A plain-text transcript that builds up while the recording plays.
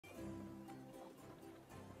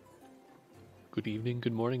Good evening,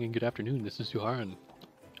 good morning, and good afternoon. This is Yuharan.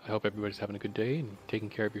 I hope everybody's having a good day and taking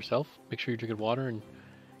care of yourself. Make sure you're drinking water and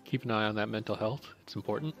keep an eye on that mental health. It's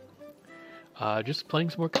important. Just playing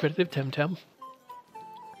some more competitive Temtem.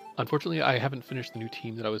 Unfortunately, I haven't finished the new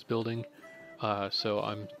team that I was building, so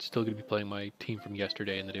I'm still going to be playing my team from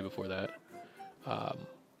yesterday and the day before that. Um,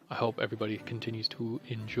 I hope everybody continues to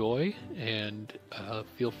enjoy and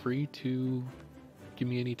feel free to give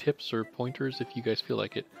me any tips or pointers if you guys feel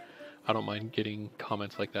like it. I don't mind getting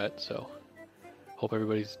comments like that, so hope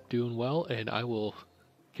everybody's doing well, and I will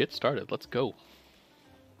get started. Let's go.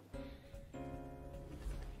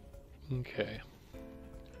 Okay.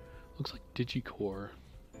 Looks like Digicore.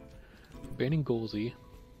 Banning Golzy.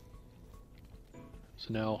 So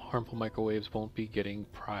now harmful microwaves won't be getting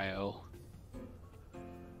prio.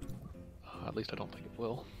 At least I don't think it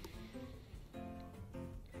will.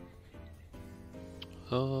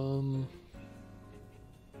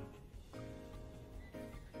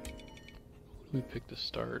 Who do we pick to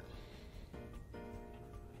start?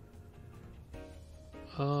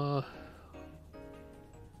 I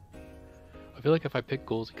feel like if I pick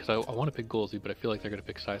Golzy, because I want to pick Golzy, but I feel like they're going to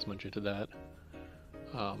pick Seismunch into that.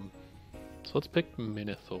 So let's pick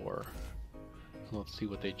Minotaur, and let's see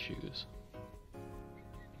what they choose.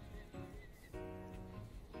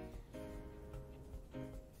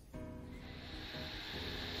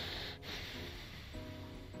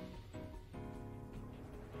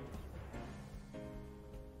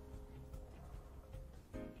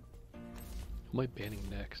 Who am I banning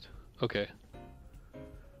next? Okay.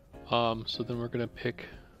 So then we're gonna pick.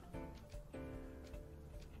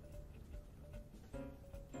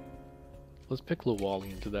 Let's pick Lawali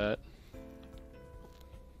into that.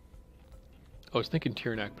 I was thinking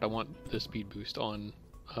Tyrannac, but I want the speed boost on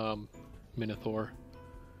Minotaur.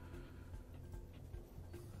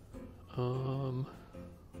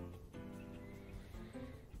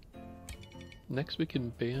 Next we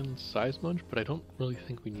can ban Seismunch, but I don't really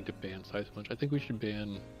think we need to ban Seismunch. I think we should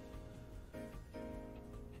ban...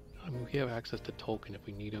 I mean, we have access to Tolkien if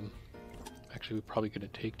we need him. Actually, we're probably going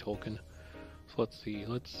to take Tolkien. So let's see,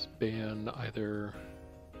 let's ban either...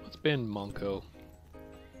 Let's ban Monko.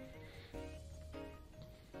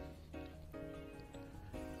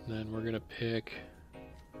 And then we're going to pick...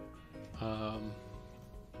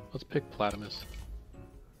 let's pick Platimus.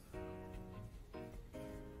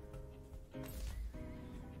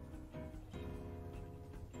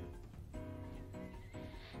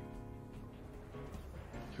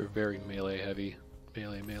 They're very melee heavy.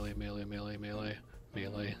 Melee, melee, melee, melee, melee,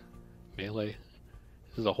 melee, melee.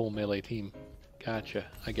 This is a whole melee team. Gotcha,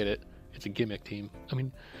 I get it. It's a gimmick team. I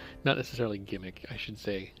mean, not necessarily gimmick, I should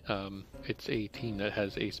say. It's a team that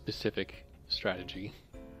has a specific strategy.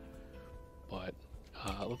 But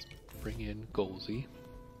let's bring in Golzy,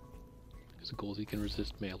 because Golzy can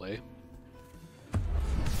resist melee.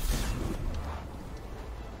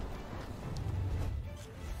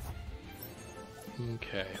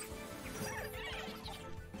 Okay.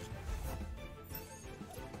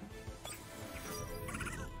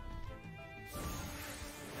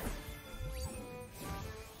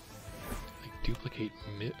 Like duplicate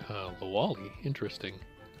Lawali. Interesting.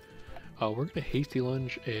 We're going to Hasty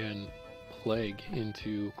Lunge and Plague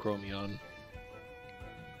into Chromion.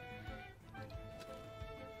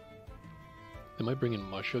 They might bring in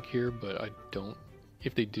Mushuk here, but I don't...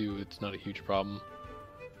 If they do, it's not a huge problem.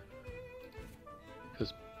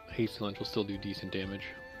 Because Hasty Lunge will still do decent damage.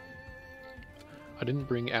 I didn't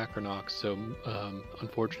bring Acronox, so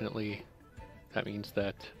unfortunately that means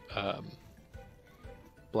that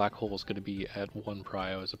Black Hole is going to be at 1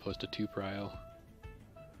 prio as opposed to 2 prio.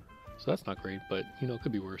 So that's not great, but you know, it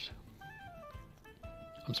could be worse.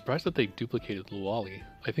 I'm surprised that they duplicated Lawali.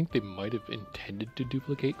 I think they might have intended to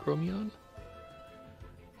duplicate Chromion.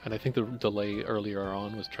 And I think the delay earlier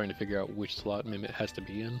on was trying to figure out which slot Mimit has to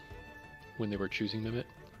be in when they were choosing Mimit.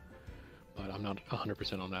 But I'm not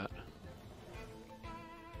 100% on that.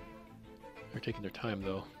 They're taking their time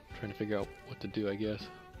though, trying to figure out what to do, I guess.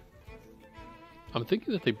 I'm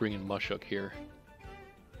thinking that they bring in Mushuk here.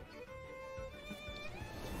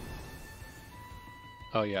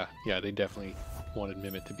 Oh yeah, they definitely wanted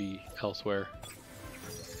Mimit to be elsewhere.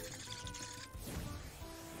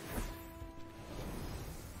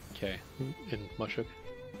 Okay, and Mushuk.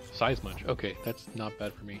 Seismunch, okay, that's not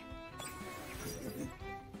bad for me.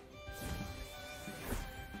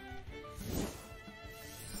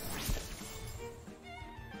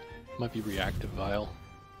 Might be Reactive Vial.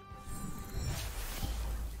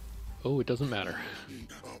 Oh, it doesn't matter.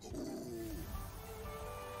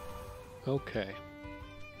 Okay.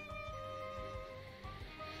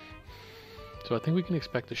 So I think we can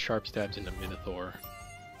expect the sharp stabs into Minotaur.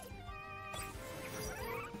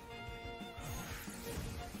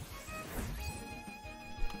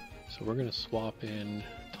 So we're going to swap in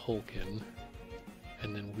Tolkien,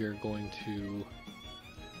 and then we're going to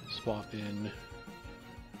swap in...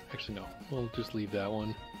 Actually, no. We'll just leave that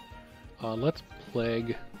one. Let's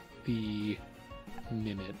plague the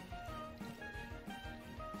Mimit.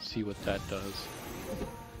 See what that does.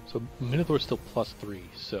 So Minotaur's still +3,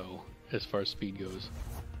 so as far as speed goes.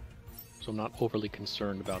 So I'm not overly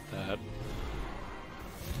concerned about that.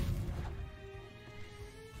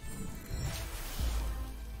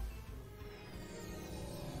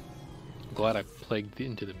 I'm glad I plagued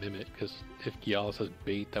into the Mimit, because if Gialis has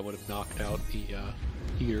bait, that would have knocked out the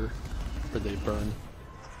ear for the burn.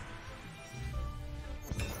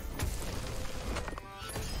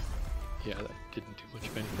 Yeah, that didn't do much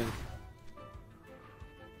of anything.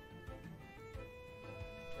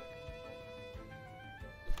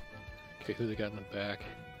 Okay, who they got in the back?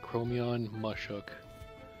 Chromion, Mushhook.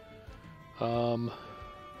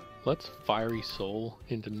 Let's Fiery Soul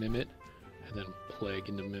into Mimit, and then Plague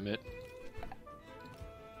into Mimit.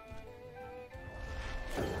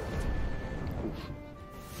 Oof.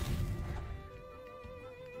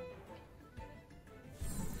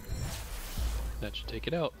 That should take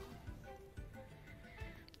it out.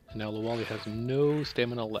 And now Lawali has no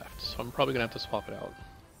stamina left, so I'm probably gonna have to swap it out.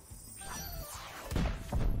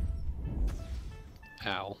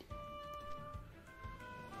 Ow.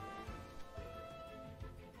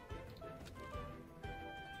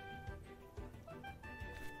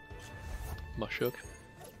 Mushhook.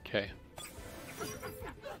 Okay.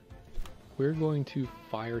 We're going to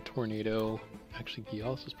Fire Tornado. Actually,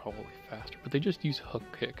 Gialis is probably faster, but they just use Hook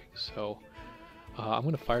Kick, so I'm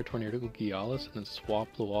going to Fire Tornado Gialis and then swap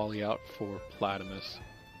Lawali out for Platimus.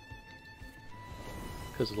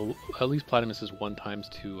 Because at least Platimus is 1x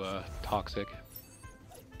to Toxic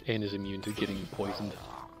and is immune to getting poisoned.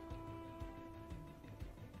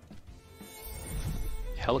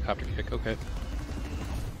 Helicopter Kick, okay.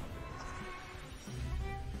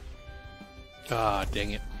 Ah,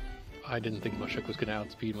 dang it. I didn't think Mushhook was going to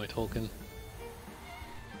outspeed my Tolkien.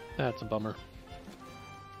 That's a bummer.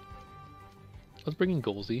 Let's bring in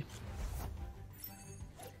Golzy.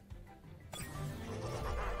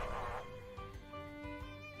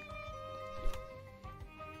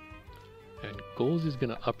 And Golzy's going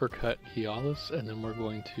to uppercut Gialis, and then we're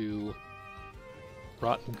going to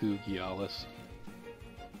Rotten Goo Gialis.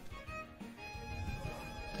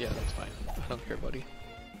 Yeah, that's fine. I don't care, buddy.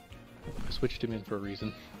 I switched him in for a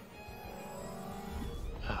reason.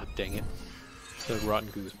 Ah, dang it. So Rotten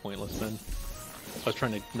Goo is pointless then. I was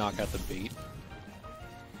trying to knock out the bait.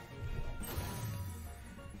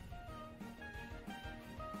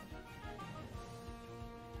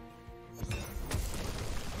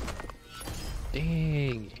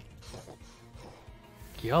 Dang!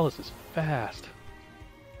 Gialis is fast.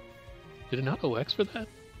 Did it not OX for that?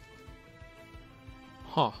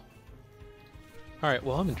 Huh. Alright,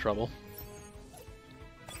 well I'm in trouble.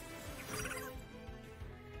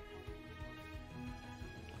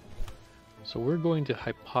 So we're going to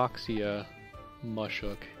Hypoxia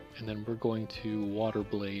Mushhook, and then we're going to Water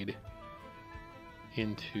Blade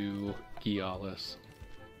into Gialis.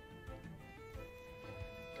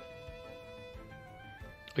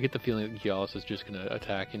 I get the feeling that Gialis is just going to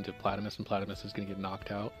attack into Platimus, and Platimus is going to get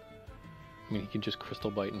knocked out. I mean, he can just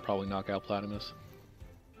Crystal Bite and probably knock out Platimus.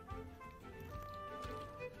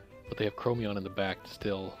 But they have Chromion in the back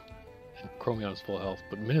still, and Chromion is full health,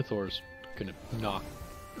 but Minotaur's going to knock...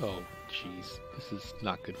 Oh, jeez. This is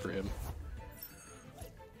not good for him.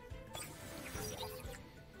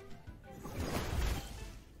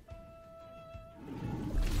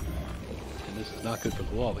 And this is not good for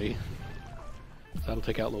Lawali. So that'll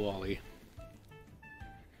take out Lawali.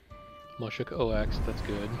 Mushhook OX, that's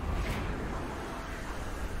good.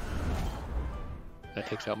 That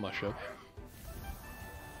takes out Mushhook.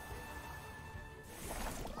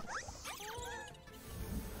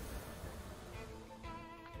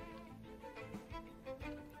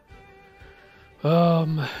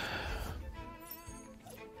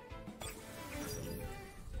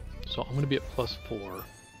 So I'm going to be at +4.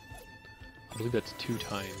 I believe that's 2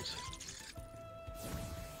 times.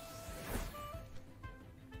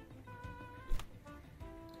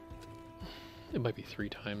 It might be 3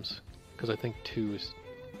 times, because I think 2 is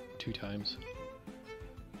 2 times.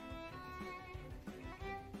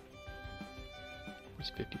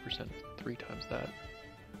 What's 50%? 3 times that.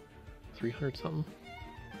 300 something?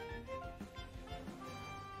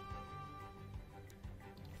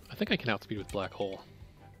 I think I can outspeed with Black Hole.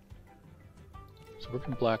 So we're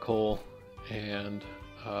going to Black Hole and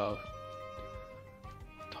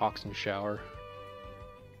Toxin Shower.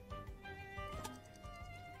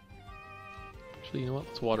 Actually, you know what?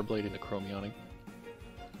 Let's Water Blade into Chromionic.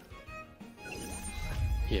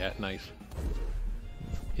 Yeah, nice.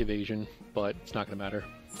 Evasion, but it's not going to matter.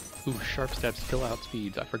 Ooh, Sharp Stab still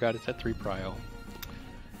outspeeds. I forgot it's at 3 prio.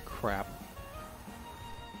 Crap.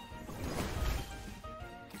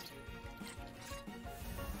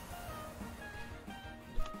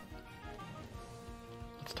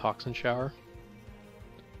 Let's Toxin Shower.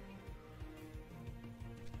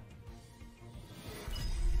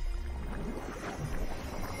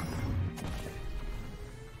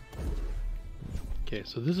 Okay,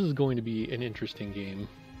 so this is going to be an interesting game,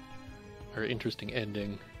 or interesting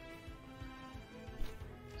ending.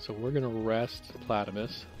 So we're going to rest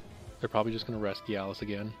Platimus. They're probably just going to rest Gialis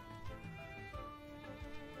again.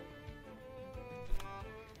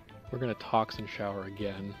 We're going to Toxin Shower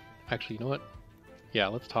again. Actually, you know what? Yeah,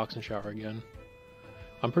 let's Toxin Shower again.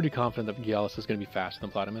 I'm pretty confident that Gialis is going to be faster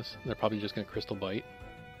than Platimus. They're probably just going to Crystal Bite.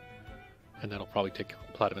 And that'll probably take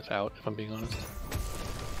Platimus out, if I'm being honest.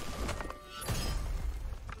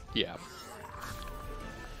 Yeah.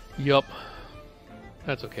 Yup.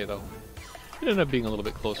 That's okay, though. It ended up being a little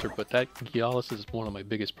bit closer, but that Gialis is one of my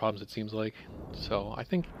biggest problems, it seems like. So I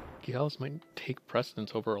think Gialis might take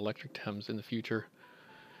precedence over Electric Tems in the future,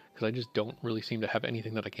 because I just don't really seem to have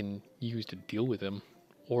anything that I can use to deal with him.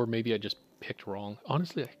 Or maybe I just picked wrong.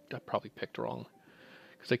 Honestly, I probably picked wrong,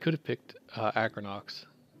 because I could have picked Acronox,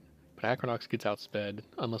 but Acronox gets outsped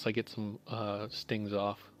unless I get some stings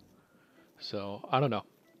off. So I don't know.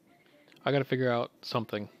 I gotta figure out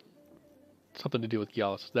something to do with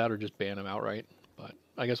Gialis. That or just ban him outright. But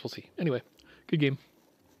I guess we'll see. Anyway, good game.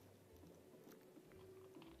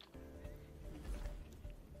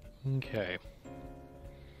 Okay.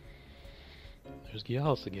 There's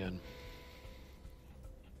Gialis again.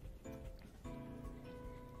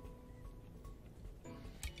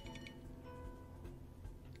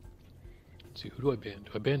 Let's see, who do I ban?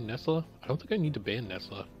 Do I ban Nesla? I don't think I need to ban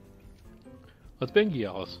Nesla. Let's ban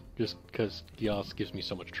Gialis, just because Gialis gives me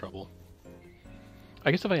so much trouble. I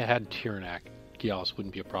guess if I had Tyrannak, Gialis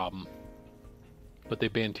wouldn't be a problem. But they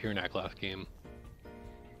banned Tyrannak last game.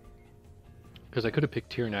 Because I could have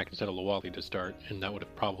picked Tyrannak instead of Lawali to start, and that would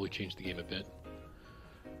have probably changed the game a bit.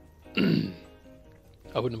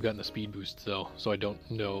 I wouldn't have gotten the speed boost though, so I don't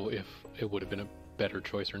know if it would have been a better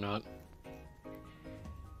choice or not.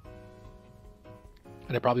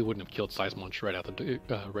 And I probably wouldn't have killed Seismunch right out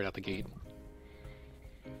the gate.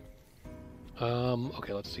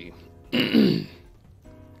 Okay, let's see.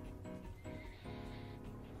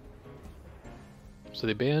 So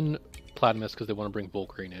they ban Platimus because they want to bring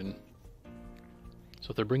Volcrane in.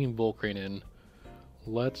 So if they're bringing Volcrane in,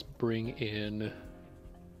 let's bring in...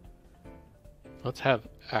 Let's have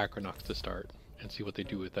Acronox to start and see what they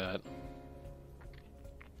do with that.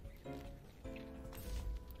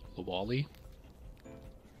 Lawali.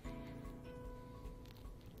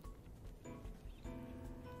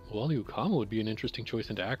 Lawali Ukama would be an interesting choice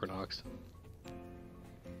into Acronox.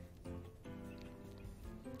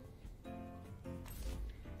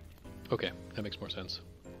 Okay, that makes more sense.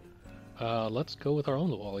 Let's go with our own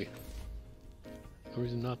Lawali. No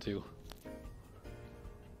reason not to.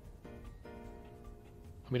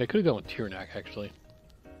 I mean, I could have gone with Tyrannak, actually.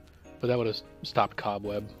 But that would have stopped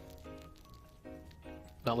Cobweb.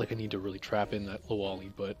 Not like I need to really trap in that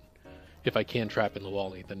Lawali, but if I can trap in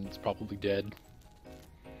Lawali, then it's probably dead.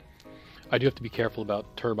 I do have to be careful about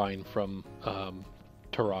Turbine from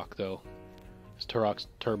Turok, though. Because Turok's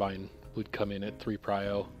Turbine would come in at 3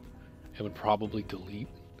 prio and would probably delete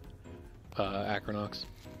Acronox.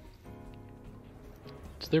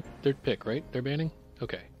 It's their pick, right? They're banning?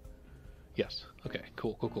 Okay. Yes. Okay,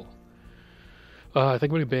 cool. I think I'm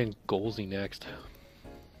going to ban Golzy next.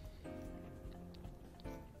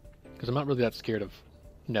 Because I'm not really that scared of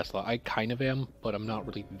Nesla. I kind of am, but I'm not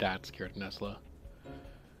really that scared of Nesla.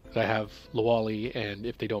 Because I have Lawali, and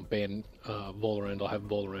if they don't ban Volorend, I'll have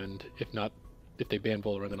Volorend. If they ban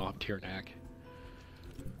Volorend, then I'll have Tyrannak.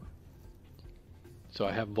 So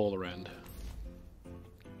I have Volorend.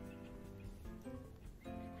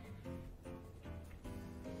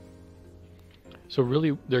 So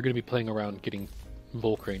really, they're going to be playing around getting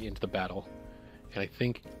Volcrane into the battle. And I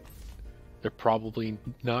think they're probably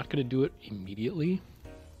not going to do it immediately.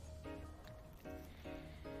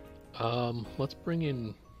 Let's bring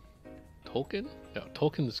in Tolkien? No,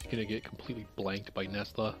 Tolkien's going to get completely blanked by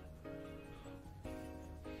Nesla.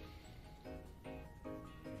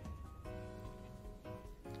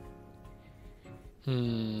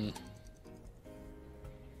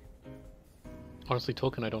 Honestly,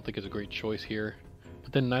 Tolkien I don't think is a great choice here.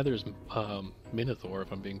 But then neither is Minotaur,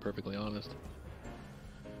 if I'm being perfectly honest.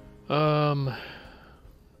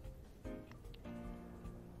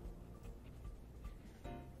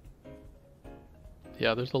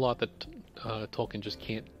 Yeah, there's a lot that Tolkien just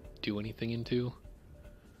can't do anything into.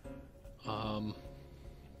 I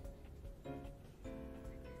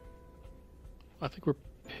think we're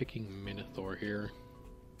picking Minotaur here.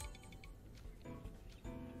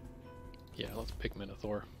 Yeah, let's pick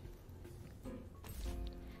Minotaur.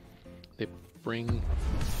 They bring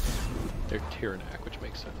their Tyrannac, which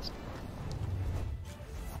makes sense.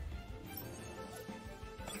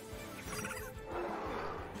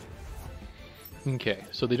 Okay,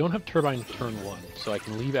 so they don't have Turbine turn 1, so I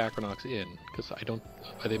can leave Acronox in, because I don't...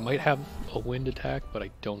 They might have a wind attack, but I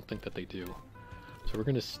don't think that they do. So we're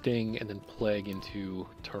going to Sting and then Plague into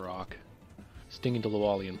Turok. Sting into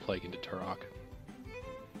Lawali and Plague into Turok.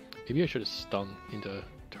 Maybe I should have stung into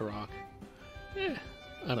Turok. I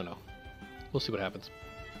don't know. We'll see what happens.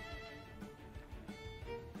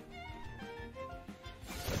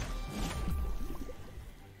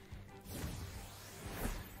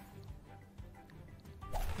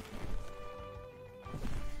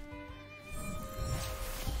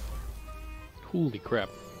 Holy crap.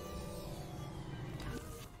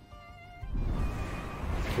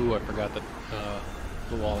 Ooh, I forgot that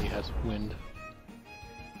Lawali has wind.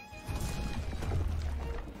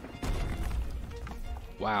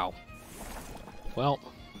 Wow. Well,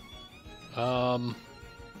 I'm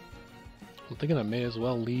thinking I may as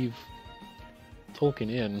well leave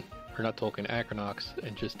Tolkien in, or not Tolkien, Acronox,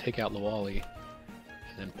 and just take out Lawali,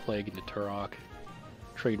 and then Plague into Turok.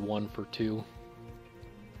 Trade 1 for 2.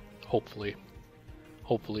 Hopefully.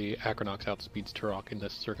 Hopefully Acronox outspeeds Turok in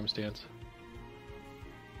this circumstance.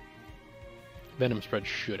 Venom Spread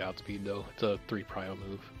should outspeed though. It's a 3 prio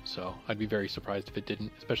move, so I'd be very surprised if it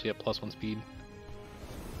didn't, especially at +1 speed.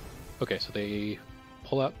 Okay, so they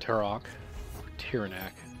pull out Turok for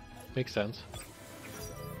Tyrannac. Makes sense.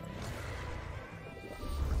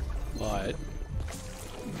 But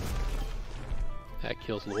that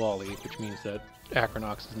kills Lawali, which means that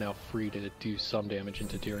Acronox is now free to do some damage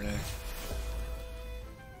into Tyrannac.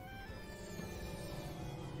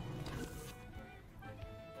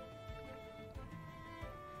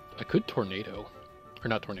 I could Tornado, or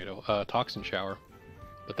not Tornado, Toxin Shower,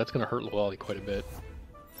 but that's going to hurt Lawali quite a bit.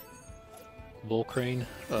 Volcrane,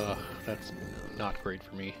 that's not great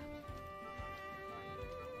for me.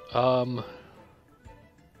 I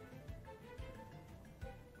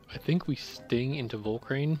think we Sting into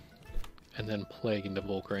Volcrane, and then Plague into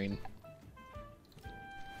Volcrane.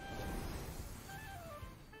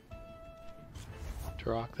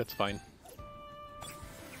 Turok, that's fine.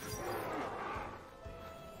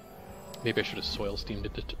 Maybe I should have Soil Steamed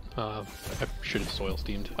it. I should have Soil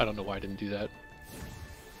Steamed. I don't know why I didn't do that.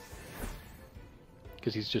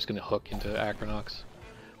 Because he's just going to hook into Acronox.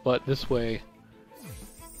 But this way...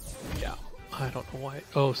 Yeah, I don't know why...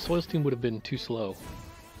 Oh, Soil Steam would have been too slow.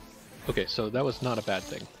 Okay, so that was not a bad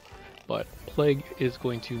thing. But Plague is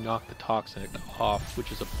going to knock the Toxin off,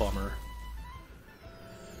 which is a bummer.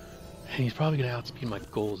 And he's probably going to outspeed my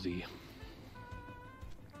Golzi.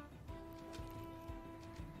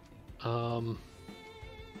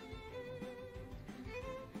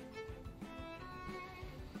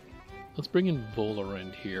 Let's bring in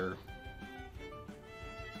Volorend here.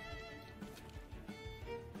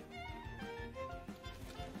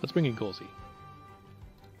 Let's bring in Golzi.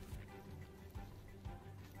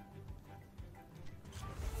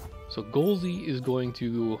 So Golzi is going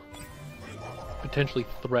to potentially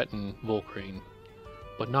threaten Volcrane,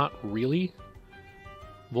 but not really.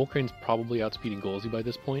 Volcrane's probably outspeeding Golzi by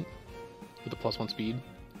this point with a +1 speed.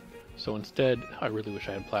 So instead, I really wish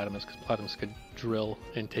I had Platimus, because Platimus could drill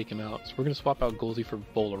and take him out. So we're going to swap out Golzi for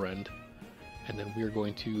Volorend, and then we're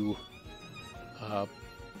going to... I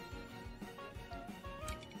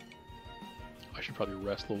should probably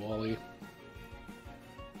rest Lawali,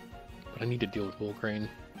 but I need to deal with Volcrane.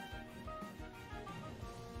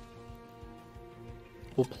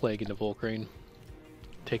 We'll Plague into Volcrane,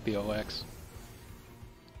 take the OX.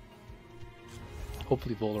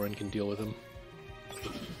 Hopefully Volorend can deal with him.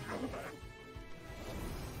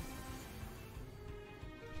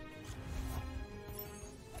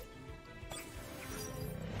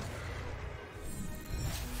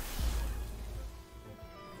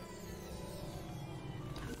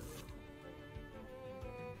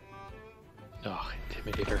 Oh,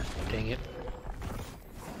 Intimidator. Dang it.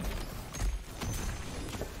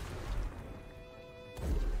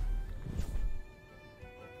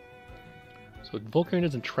 So Volcrane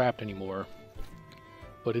isn't trapped anymore.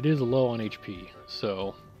 but it is low on HP,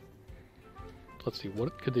 so let's see,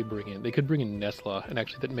 what could they bring in? They could bring in Nesla, and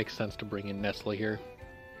actually that makes sense to bring in Nesla here.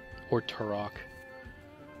 Or Turok.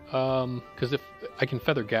 Because if I can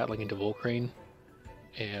Feather Gatling into Volcrane,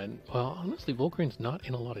 and, well, honestly, Volcrane's not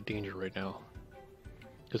in a lot of danger right now.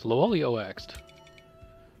 Because Loali OX'd.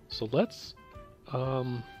 So let's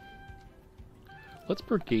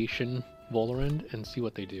Purgation Volorend and see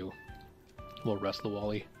what they do. We'll rest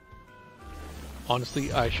Loali.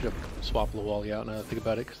 Honestly, I should have swapped Loali out now that I think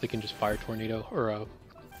about it, because they can just Fire Tornado, or okay,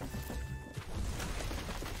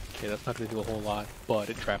 that's not going to do a whole lot, but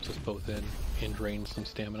it traps us both in and drains some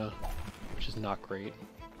stamina, which is not great.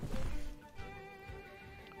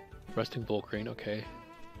 Resting Volcrane, okay.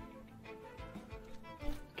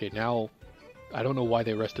 Okay, now, I don't know why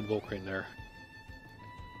they rested Volcrane there.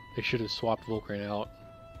 They should have swapped Volcrane out.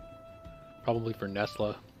 Probably for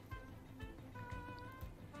Nesla.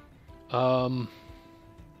 So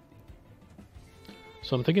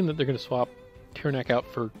I'm thinking that they're going to swap Tyranic out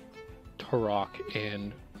for Turok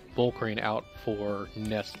and Volcrane out for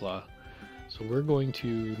Nesla. So we're going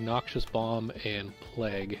to Noxious Bomb and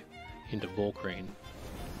Plague into Volcrane.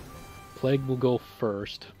 Plague will go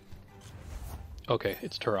first. Okay,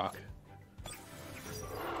 it's Turok.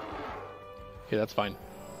 Okay, that's fine.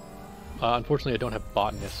 Unfortunately, I don't have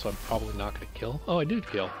Botanist, so I'm probably not going to kill. Oh, I did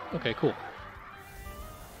kill. Okay, cool.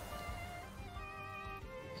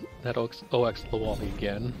 That OX Loali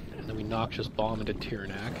again, and then we Noxious Bomb into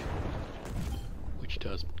Tyranic, which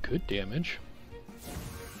does good damage.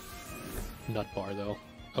 Nut bar though.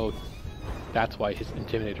 Oh, that's why his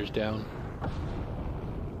Intimidator's down.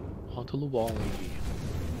 Onto Loali.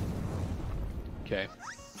 Okay.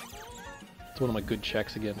 It's one of my good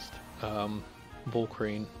checks against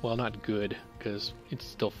Volcrane. Well, not good, because it's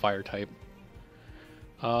still Fire type.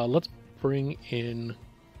 Let's bring in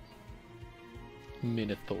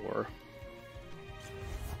Minotaur.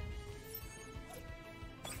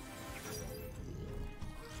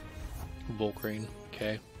 Volcrane,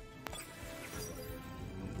 okay.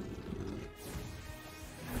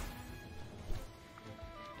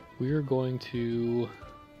 We're going to...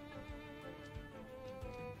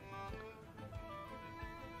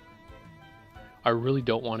 I really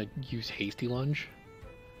don't want to use Hasty Lunge,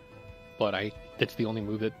 but that's the only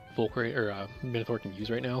move that Volcrane or Minotaur can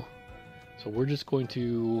use right now. So we're just going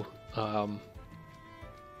to I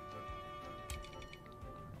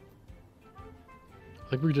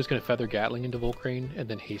think we're just going to Feather Gatling into Volcrane and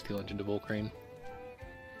then Hasty Lunge into Volcrane.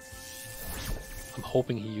 I'm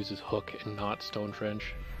hoping he uses Hook and not Stone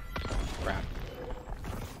Trench. Crap.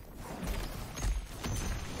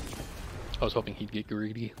 I was hoping he'd get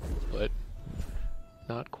greedy, but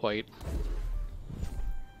not quite.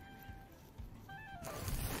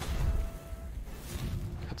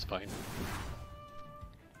 That's fine.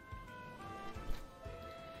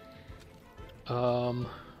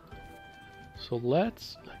 So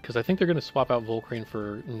let's, because I think they're going to swap out Volcrane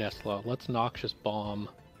for Nesla. Let's Noxious Bomb.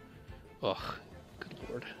 Ugh, good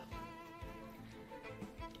lord.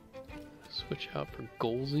 Switch out for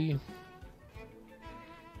Golzy.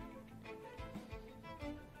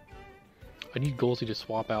 I need Golzy to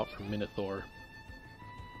swap out for Minotaur.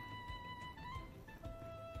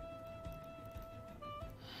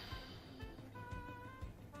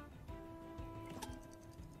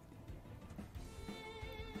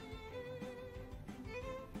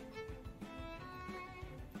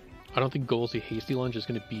 I don't think Golzy Hasty Lunge is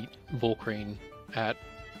going to beat Volcrane at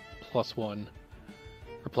 +1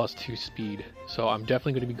 or +2 speed, so I'm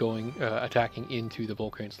definitely going to be going attacking into the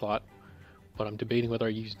Volcrane slot, but I'm debating whether I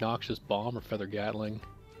use Noxious Bomb or Feather Gatling.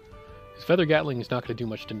 Because Feather Gatling is not going to do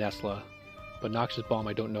much to Nesla, but Noxious Bomb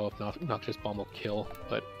I don't know if Noxious Bomb will kill,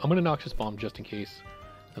 but I'm going to Noxious Bomb just in case,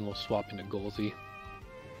 then we'll swap into Golzy.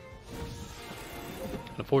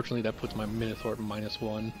 Unfortunately that puts my Minotaur at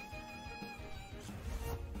 -1.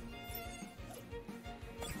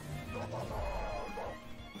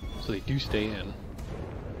 So they do stay in.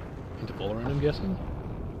 Into Volorend, I'm guessing?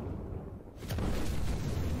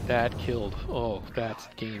 That killed. Oh, that's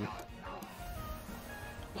game.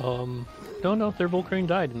 No, their Volcrane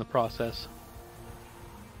died in the process.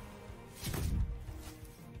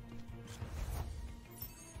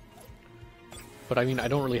 But I mean, I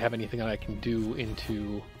don't really have anything that I can do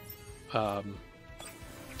into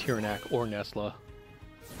Tyranic or Nesla.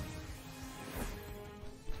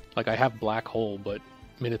 Like, I have Black Hole, but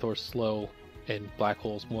Minotaur's slow, and Black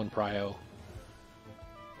Hole's 1 prio.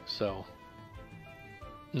 So,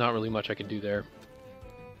 not really much I can do there.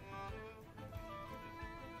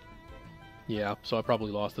 Yeah, so I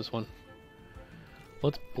probably lost this one.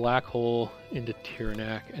 Let's Black Hole into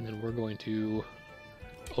Tyranic, and then we're going to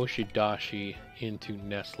Oshidashi into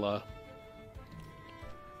Nesla.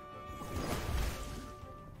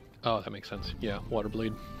 Oh, that makes sense. Yeah, Water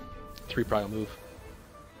Blade. 3 prio move.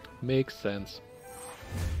 Makes sense.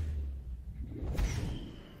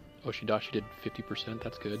 Oshidashi did 50%,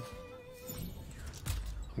 that's good.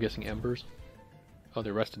 I'm guessing Embers. Oh,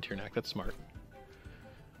 they rested Tiernak, that's smart.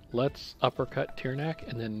 Let's uppercut Tiernak,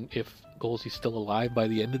 and then if Golzi's still alive by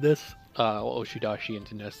the end of this, Oshidashi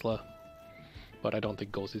into Nesla. But I don't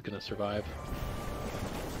think Golzi's gonna survive.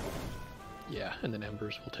 Yeah, and then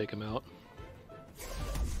Embers will take him out.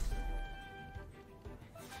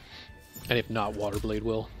 And if not, Water Blade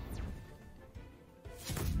will.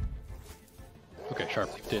 Okay,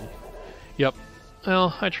 Sharp Leaf did. Yep.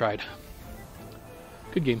 Well, I tried.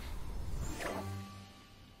 Good game.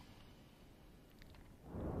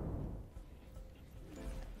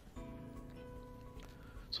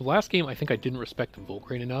 So last game, I think I didn't respect the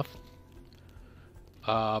Volcrane enough.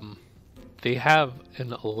 They have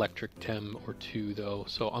an Electric Tem or 2, though,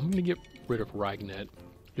 so I'm going to get rid of Ragnet,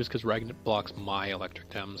 just because Ragnet blocks my Electric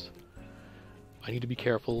Tems. I need to be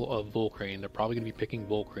careful of Volcrane. They're probably going to be picking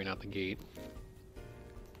Volcrane out the gate.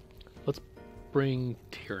 Let's bring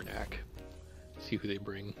Tiernak. See who they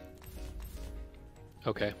bring.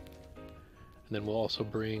 Okay. And then we'll also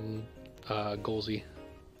bring Golzi.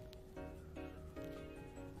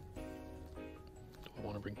 Do I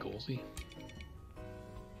want to bring Golzi?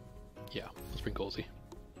 Yeah, let's bring Golzi.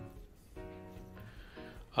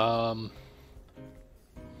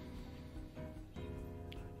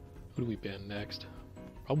 Who do we ban next?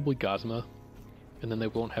 Probably Gazma. And then they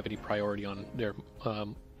won't have any priority on their,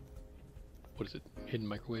 what is it? Hidden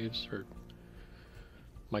Microwaves? Or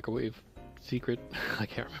Microwave Secret? I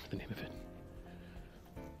can't remember the name of it.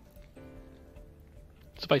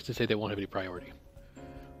 Suffice to say they won't have any priority.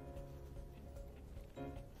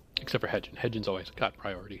 Except for Hedgen. Hedgen's always got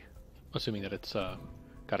priority. Assuming that it's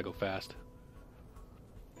gotta go fast.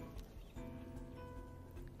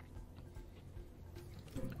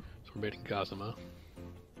 So we're baiting Gazama.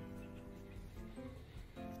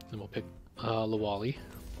 Then we'll pick Lawali.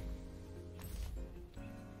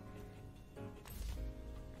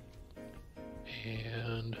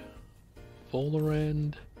 And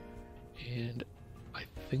Volorend. And I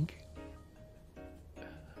think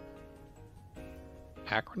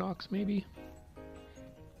Acronox, maybe?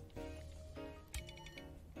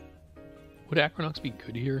 Would Acronox be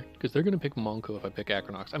good here? Because they're going to pick Monko if I pick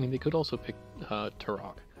Acronox. I mean, they could also pick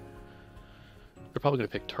Turok. They're probably going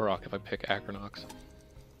to pick Turok if I pick Acronox.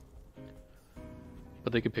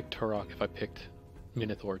 But they could pick Turok if I picked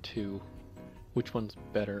Minotaur too. Which one's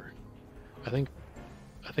better? I think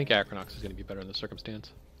Acronox is going to be better in this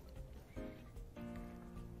circumstance.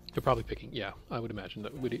 They're probably picking... Yeah, I would imagine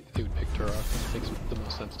that they would pick Turok. It makes the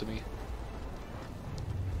most sense to me.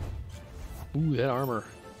 Ooh, that armor.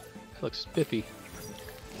 That looks spiffy.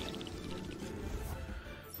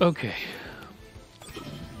 Okay.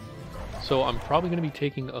 So I'm probably going to be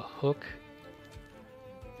taking a hook.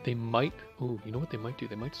 They might... Ooh, you know what they might do?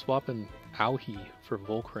 They might swap in Auhi for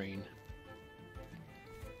Volcrane.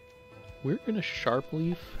 We're going to Sharp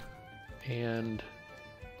Leaf, and...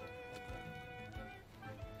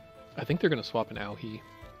 I think they're going to swap in Auhi.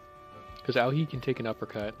 Because Auhi can take an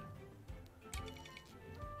uppercut.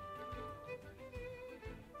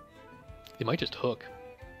 They might just hook.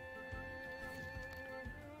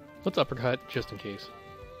 Let's uppercut just in case.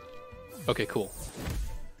 Okay, cool.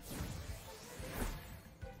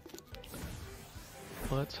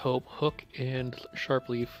 Let's hope Hook and Sharp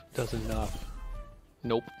Leaf does enough.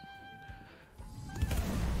 Nope.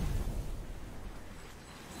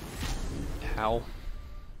 Ow.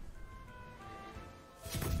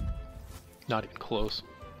 Not even close.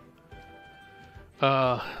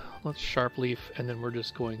 Let's Sharp Leaf, and then we're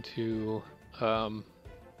just going to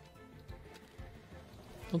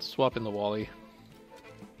let's swap in the Wally.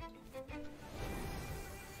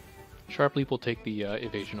 Sharp Leaf will take the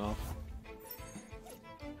evasion off.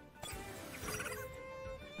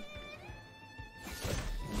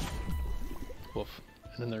 Woof.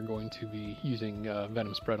 And then they're going to be using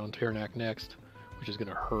Venom Spread on Tiernak next, which is going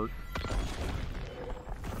to hurt.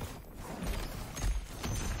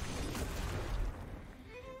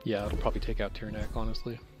 Yeah, it'll probably take out Tiernak,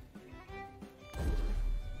 honestly.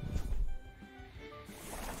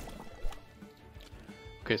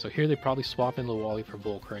 Okay, so here they probably swap in Lawali for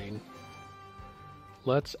Volcrane.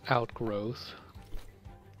 Let's Outgrowth.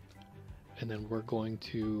 And then we're going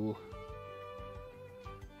to...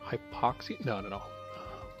 Hypoxia? No.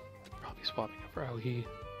 Probably swapping it for Auhi.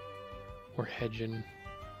 Or Hedgen.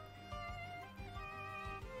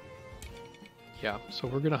 Yeah, so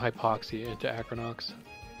we're going to Hypoxia into Acronox.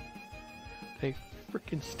 They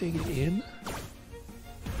freaking stayed in?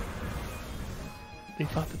 They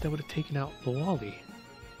thought that would have taken out Lawali.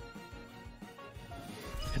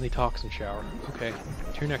 And they Toxin Shower. Okay,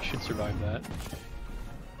 Tyranix should survive that.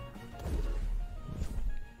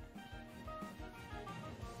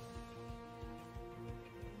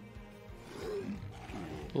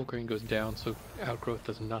 Volcarine goes down, so Outgrowth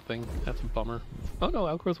does nothing. That's a bummer. Oh no,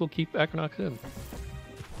 Outgrowth will keep Acronox in.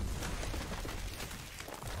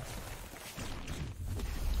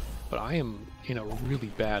 But I am in a really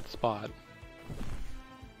bad spot.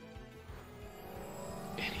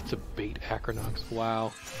 And it's a bait Acronox.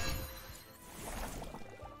 Wow.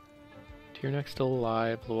 Tyranix still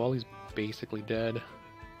alive. Lawali's basically dead.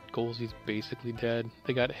 Golzy's basically dead.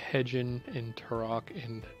 They got Hedgen and Turok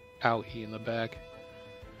and Aoi in the back.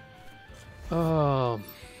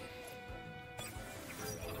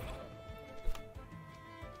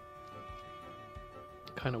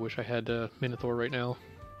 Kind of wish I had Minotaur right now.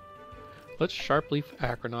 Let's Sharp Leaf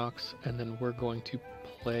Acronox, and then we're going to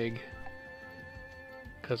Plague,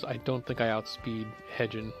 because I don't think I outspeed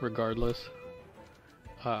Hedgen regardless.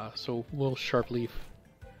 So we'll Sharp Leaf,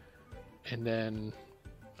 and then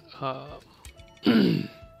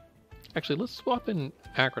actually let's swap in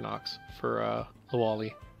Acronox for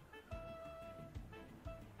Lawali.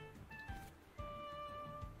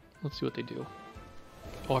 Let's see what they do.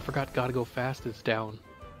 Oh, I forgot Gotta Go Fast is down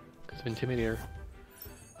because of Intimidator.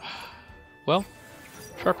 Well,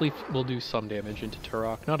 Sharp Leaf will do some damage into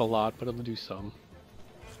Turok. Not a lot, but it'll do some.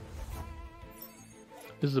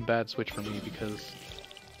 This is a bad switch for me because...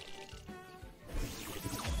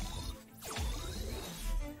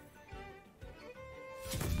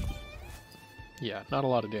 yeah, not a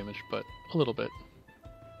lot of damage, but a little bit.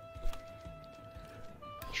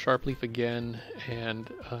 Sharp Leaf again, and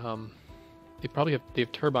they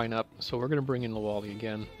have Turbine up, so we're gonna bring in Lawali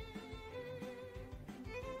again.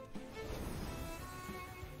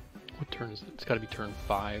 What turn is it? It's got to be turn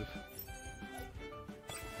 5.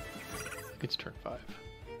 I think it's turn 5.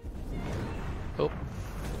 Oh,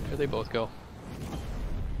 there they both go.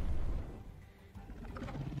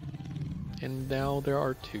 And now there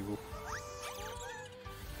are 2.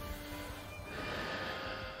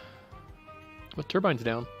 Well, Turbine's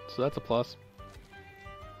down, so that's a plus.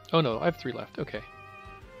 Oh no, I have 3 left. Okay.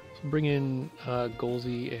 So bring in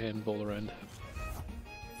Golzy and Volorend.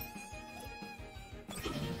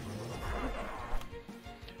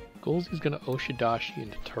 Golzy's going to Oshidashi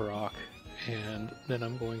into Turok, and then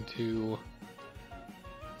I'm going to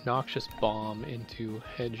Noxious Bomb into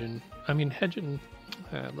Hedgen.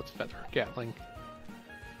 Let's Feather. Gatling.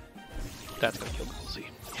 That's going to kill Golzy.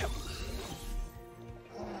 Yep.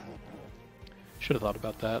 Should have thought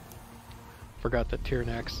about that. Forgot that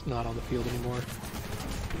Tyranix not on the field anymore.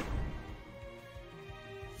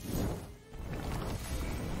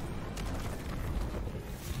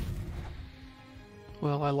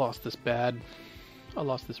 Well, I lost this bad. I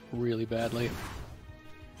lost this really badly.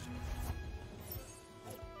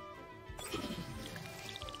 I'm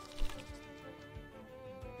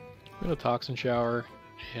gonna Toxin Shower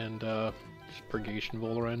and just Purgation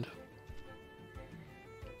Volorend.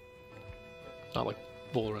 Not like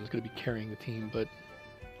Volorend's gonna be carrying the team, but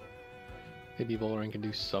maybe Volorend can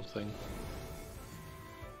do something.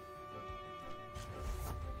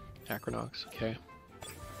 Acronox, okay.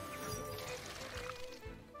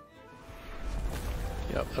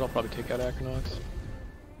 Yep, that'll probably take out Acronox.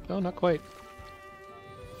 No, not quite.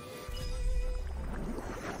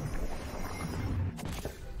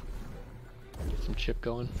 Get some chip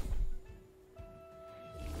going.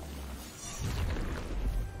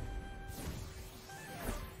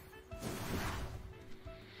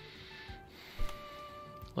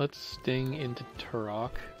 Let's Sting into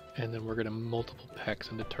Turok, and then we're gonna multiple Pecks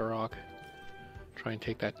into Turok. Try and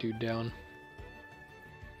take that dude down.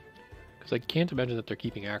 Because I can't imagine that they're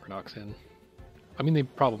keeping Acronox in. I mean, they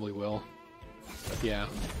probably will. But yeah.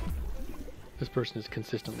 This person has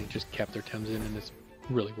consistently just kept their Tems in, and it's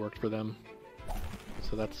really worked for them.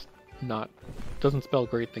 So that's not... doesn't spell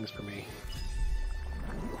great things for me.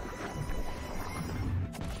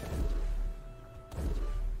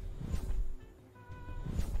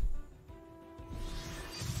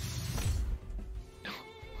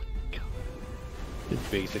 It's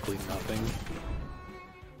basically nothing.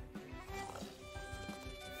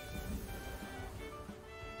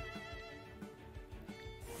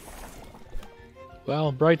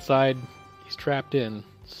 Well, bright side, he's trapped in,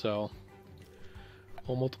 so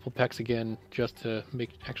we'll multiple Pecks again just to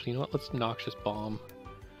make... Actually, you know what? Let's Noxious Bomb,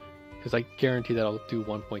 because I guarantee that'll do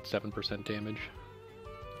 1.7% damage.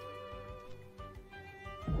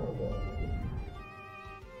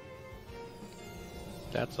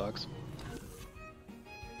 That sucks.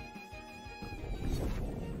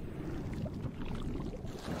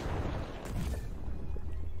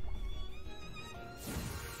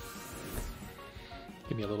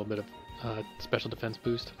 Give me a little bit of special defense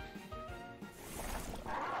boost.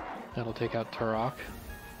 That'll take out Turok.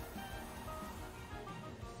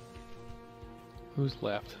 Who's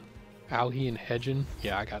left? Auhi and Hedgen?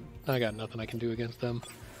 Yeah, I got nothing I can do against them.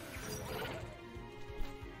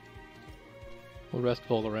 We'll rest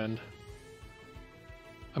Volorend.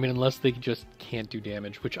 I mean, unless they just can't do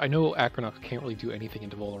damage, which I know Acronox can't really do anything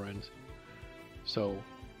into Volorend. So,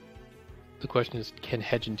 the question is, can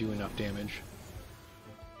Hedgen do enough damage?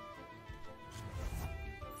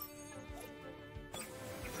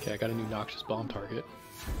 Okay, I got a new Noxious Bomb target.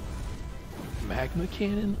 Magma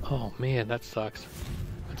Cannon? Oh man, that sucks.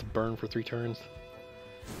 That's a burn for 3 turns.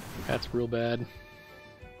 That's real bad.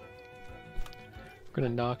 We're gonna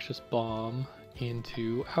Noxious Bomb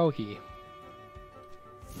into Auhi.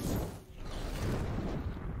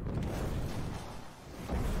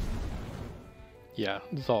 Yeah,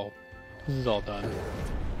 this is all done.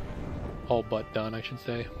 All but done, I should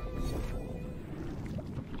say.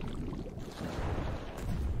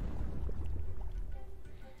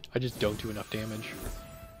 I just don't do enough damage.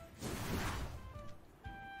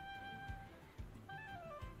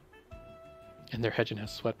 And their Hedgen has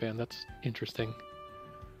Sweatband, that's interesting.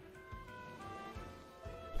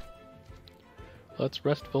 Let's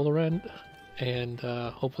rest Volorend, and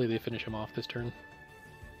hopefully they finish him off this turn.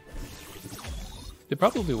 They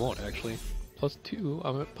probably won't, actually. Plus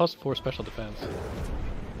 4 special defense.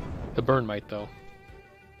 The burn might, though.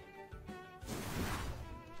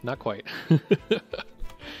 Not quite.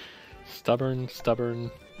 Stubborn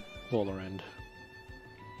Volorend.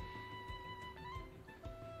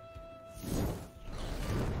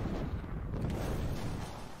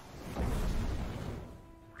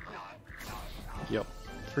 Yep,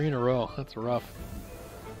 3 in a row. That's rough.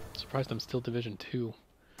 Surprised I'm still Division 2.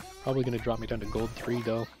 Probably gonna drop me down to Gold 3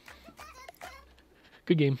 though.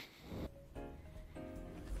 Good game.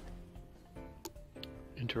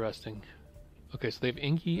 Interesting. Okay, so they have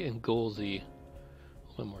Inky and Golzy.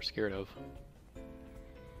 I'm more scared of.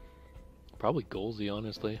 Probably Golzy,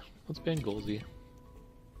 honestly. Let's ban Golzy.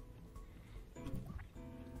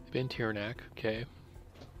 Ban Tyrannak, okay.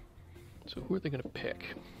 So who are they gonna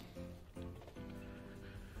pick?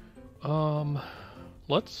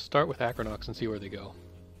 Let's start with Acronox and see where they go.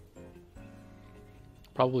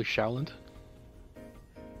 Probably Shaolant.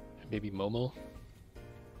 Maybe Momo.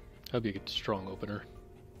 That'd be a good strong opener.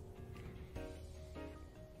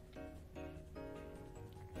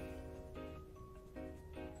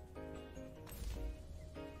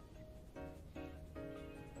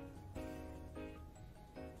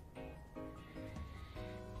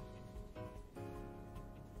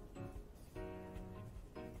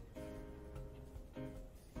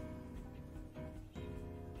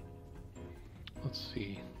 Let's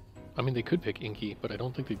see. I mean, they could pick Inky, but I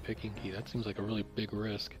don't think they'd pick Inky. That seems like a really big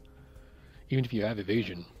risk. Even if you have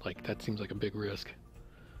evasion, like, that seems like a big risk.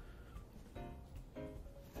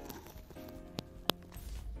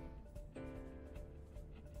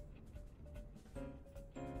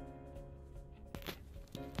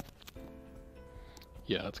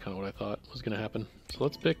 Yeah, that's kind of what I thought was going to happen. So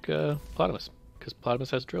let's pick Platymus, because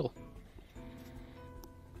Platymus has Drill.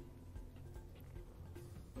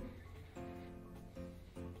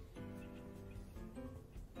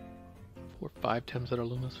 5 Tems that are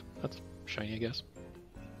Lumas. That's shiny, I guess.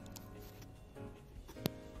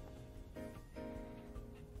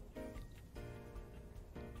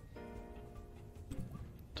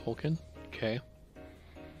 Tolkien? Okay.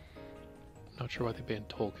 Not sure why they banned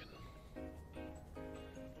Tolkien.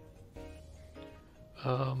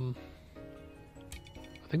 I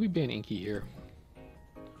think we ban Inky here.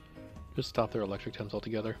 Just stop their electric Tems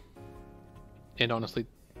altogether. And honestly,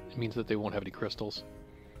 it means that they won't have any crystals.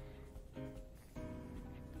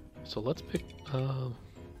 So let's pick, do I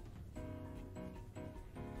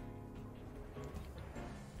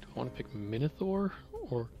want to pick Minotaur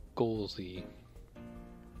or Golzy?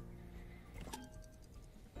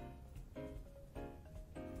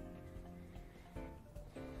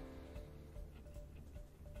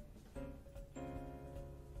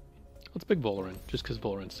 Let's pick Volorend, just because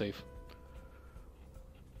Volorend's safe.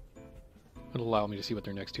 It'll allow me to see what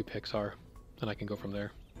their next 2 picks are, and I can go from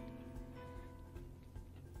there.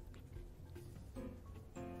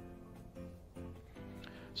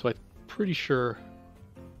 So I'm pretty sure...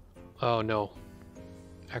 Oh no.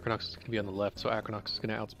 Acronox is going to be on the left, so Acronox is going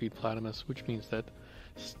to outspeed Platymus, which means that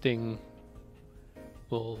Sting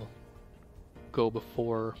will go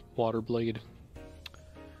before Waterblade.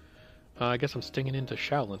 I guess I'm stinging into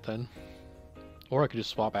Shaolin then. Or I could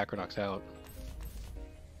just swap Acronox out.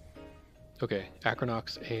 Okay,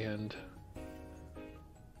 Acronox and...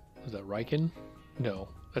 Was that Raiken? No,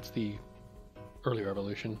 that's the earlier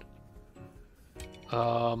evolution.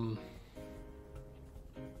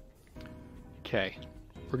 Okay,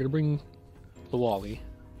 we're gonna bring Lawali.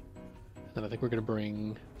 And then I think we're gonna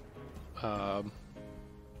bring...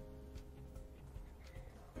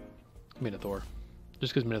 Minotaur.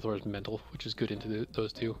 Just because Minotaur is mental, which is good into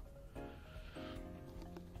those two.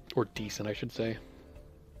 Or decent, I should say.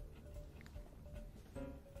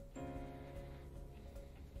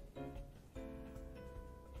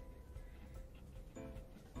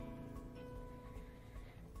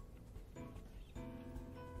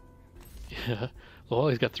 Yeah,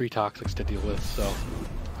 Lawali's got 3 toxics to deal with, so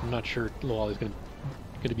I'm not sure Lawali's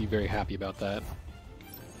gonna be very happy about that.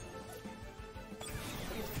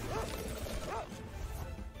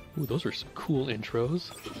 Ooh, those are some cool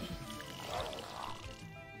intros.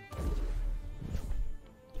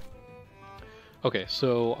 Okay,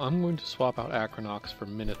 so I'm going to swap out Acronox for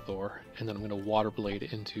Minotaur, and then I'm going to Water Blade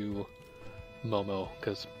into Momo,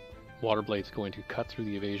 because Water Blade's going to cut through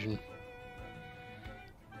the evasion.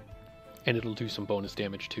 And it'll do some bonus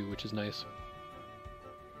damage too, which is nice.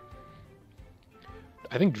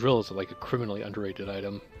 I think Drill is like a criminally underrated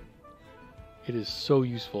item. It is so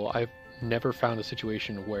useful. I've never found a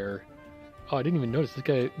situation where... Oh, I didn't even notice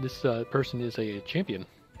this person is a champion.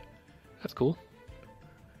 That's cool.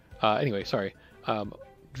 Anyway, sorry.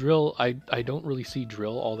 Drill, I don't really see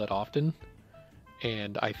Drill all that often,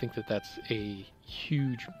 and I think that that's a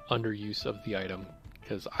huge underuse of the item,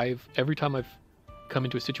 because every time I've come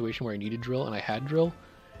into a situation where I needed Drill and I had Drill,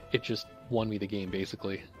 it just won me the game,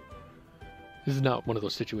 basically. This is not one of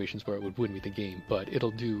those situations where it would win me the game, but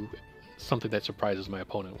it'll do something that surprises my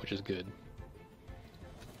opponent, which is good.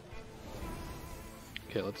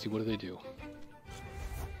 Okay, let's see, what do they do?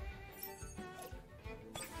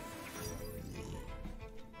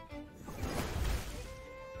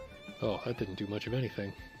 Oh, that didn't do much of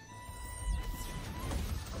anything.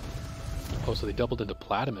 Oh, so they doubled into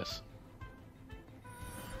Platimus.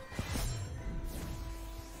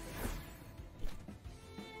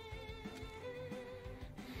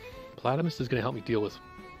 Platimus is going to help me deal with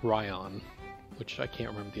Ryan, which I can't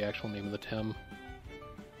remember the actual name of the Tem.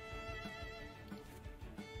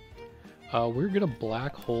 We're going to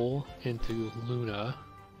Black Hole into Luna.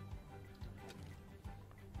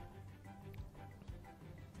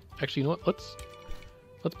 Actually, you know what?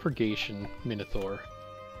 Let's Purgation Minotaur,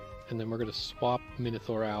 and then we're going to swap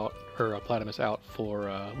Minotaur out, or Platimus out for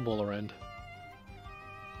Volorend.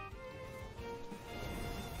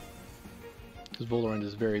 Because Volorend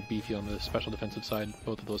is very beefy on the special defensive side.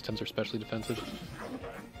 Both of those Tems are specially defensive.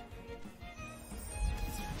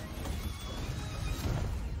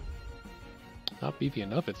 Not beefy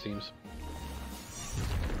enough, it seems.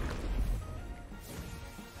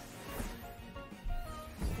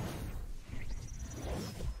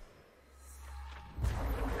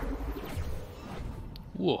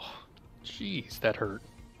 Whoa, jeez, that hurt.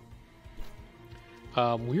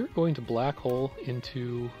 We're going to Black Hole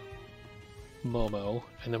into Momo,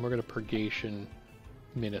 and then we're going to Purgation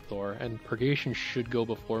Minotaur, and Purgation should go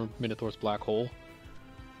before Minotaur's Black Hole.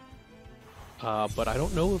 But I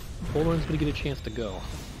don't know if Volorend's going to get a chance to go.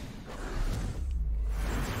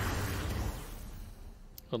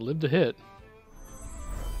 I'll live to hit.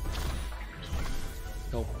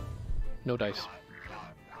 Nope. No dice.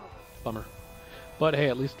 Bummer. But hey,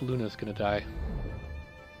 at least Luna's gonna die.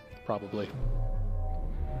 Probably.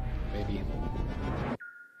 Maybe.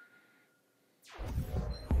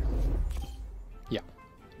 Yeah.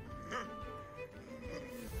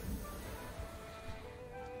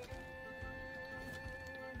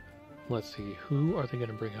 Let's see, who are they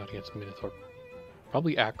gonna bring out against Minotaur?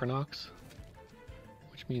 Probably Acronox,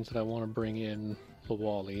 which means that I want to bring in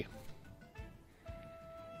Lawali.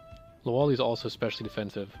 Lawali is also specially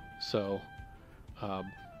defensive, so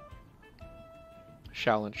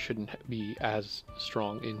Shaolin shouldn't be as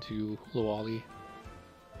strong into Lawali.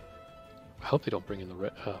 I hope they don't bring in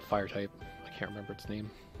the fire type. I can't remember its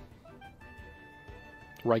name.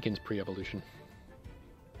 Raiken's pre-evolution.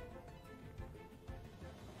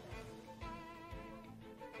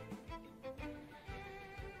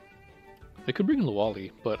 They could bring in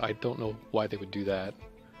Lawali, but I don't know why they would do that.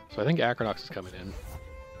 So I think Acronox is coming in.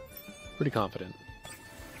 Pretty confident.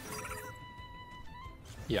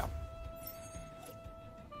 Yeah.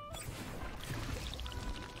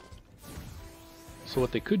 So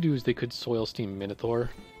what they could do is they could Soil Steam Minotaur.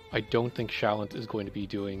 I don't think Shaolin is going to be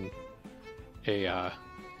doing a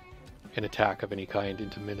an attack of any kind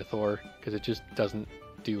into Minotaur, because it just doesn't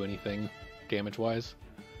do anything damage-wise.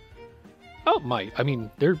 Oh, it might. I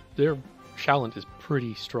mean, their Shallant is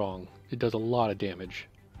pretty strong. It does a lot of damage.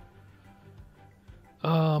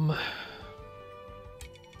 So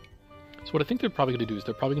what I think they're probably going to do is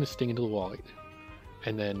they're probably going to sting into the wall,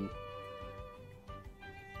 and then,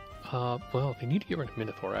 well, they need to get rid of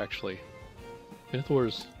Minotaur, actually.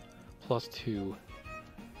 Minotaur's +2.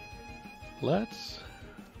 Let's,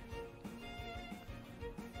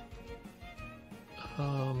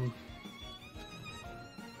 I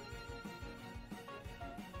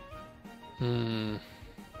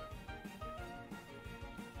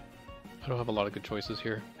don't have a lot of good choices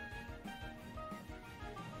here.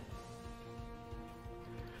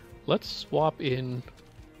 Let's swap in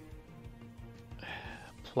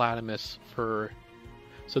Platimus for...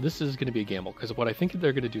 So this is going to be a gamble, because what I think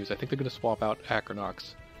they're going to do is I think they're going to swap out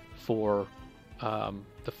Acronox for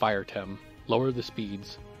the Fire Tem, lower the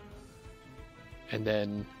speeds, and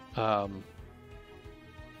then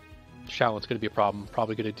Shallant's going to be a problem.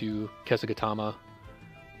 Probably going to do Kesugatama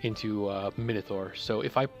into Minotaur. So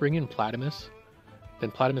if I bring in Platimus,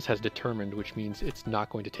 then Platimus has Determined, which means it's not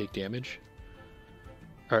going to take damage.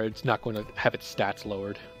 Or it's not going to have its stats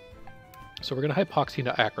lowered. So we're going to Hypoxia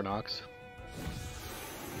into Acronox.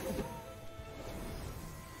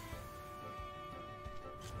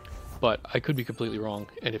 But I could be completely wrong,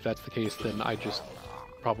 and if that's the case, then I just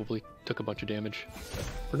probably took a bunch of damage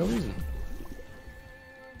for no reason.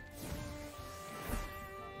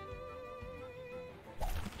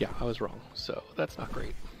 Yeah, I was wrong, so that's not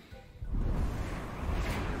great.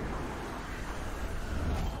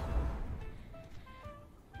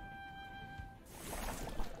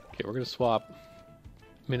 Okay, we're going to swap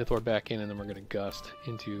Minotaur back in, and then we're going to Gust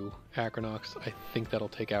into Acronox. I think that'll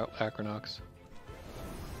take out Acronox.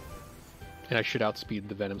 And I should outspeed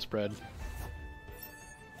the Venom spread.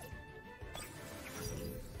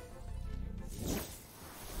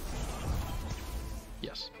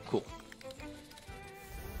 Yes, cool.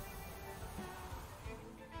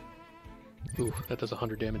 Ooh, that does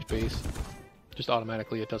 100 damage base. Just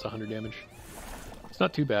automatically it does 100 damage. It's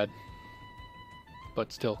not too bad,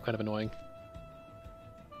 but still kind of annoying.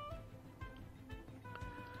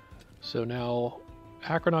 So now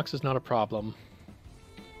Acronox is not a problem.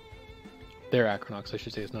 Their Acronox, I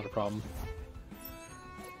should say, is not a problem.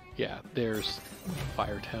 Yeah, there's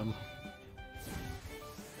Fire Tem.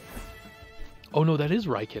 Oh no, that is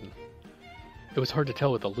Raiken. It was hard to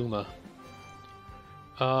tell with the Luma.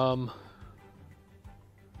 So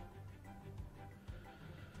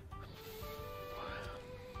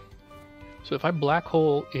if I Black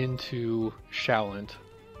Hole into Shallant,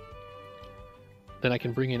 then I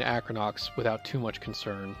can bring in Acronox without too much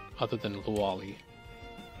concern, other than Luwali.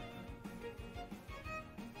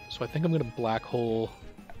 So I think I'm going to Black Hole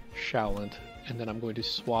Shallant, and then I'm going to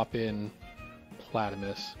swap in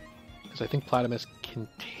Platimus, because I think Platimus can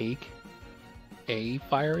take a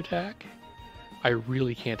fire attack. I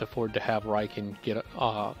really can't afford to have Raiken get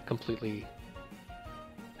completely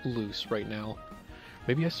loose right now.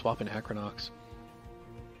 Maybe I swap in Acronox.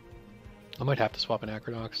 I might have to swap in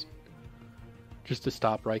Acronox just to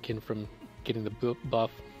stop Raiken from getting the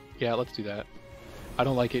buff. Yeah, let's do that. I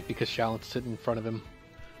don't like it because Shallant's sitting in front of him.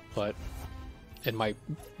 But, and my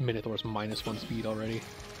Minotaur's -1 speed already.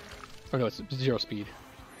 Or no, it's 0 speed.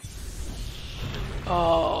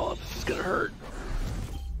 Oh, this is gonna hurt.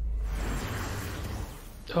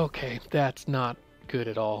 Okay, that's not good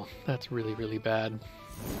at all. That's really, really bad.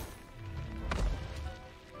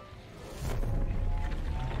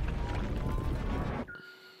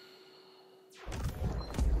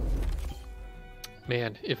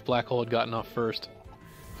 Man, if Black Hole had gotten off first,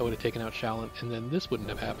 I would have taken out Shallant, and then this wouldn't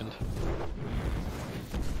have happened.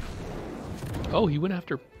 Oh, he went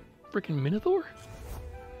after frickin' Minotaur?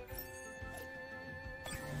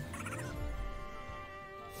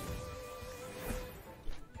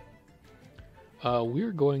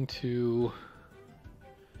 We're going to...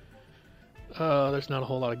 there's not a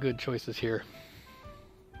whole lot of good choices here.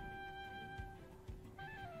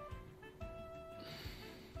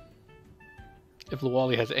 If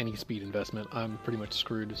Luwali has any speed investment, I'm pretty much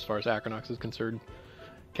screwed as far as Acronox is concerned.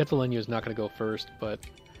 Quetzalenia is not going to go first, but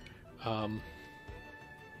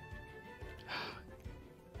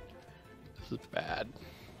this is bad.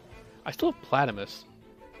 I still have Platimus.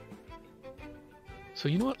 So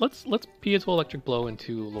you know what? Let's Piezo Electric Blow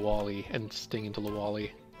into Luwali and Sting into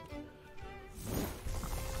Luwali.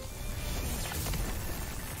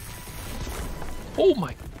 Oh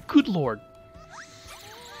my good lord!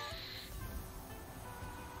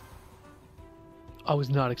 I was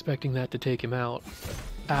not expecting that to take him out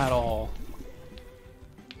at all.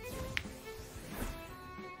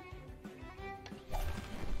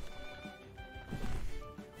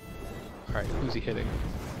 Alright, who's he hitting?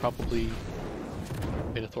 Probably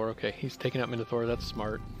Minotaur. Okay, he's taking out Minotaur, that's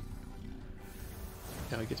smart.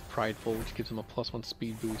 Now he gets Prideful, which gives him a +1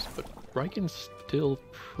 speed boost, but Riken's still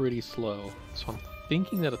pretty slow, so I'm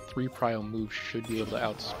thinking that a 3 prio move should be able to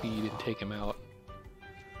outspeed and take him out.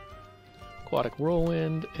 Aquatic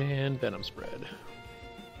Whirlwind and Venom Spread.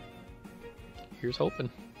 Here's hoping,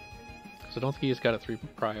 because I don't think he's got a 3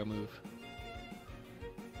 prio move.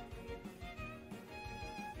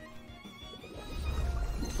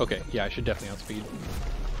 Okay, yeah, I should definitely outspeed.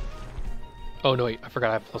 Oh no, wait, I forgot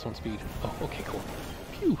I have +1 speed. Oh, okay, cool.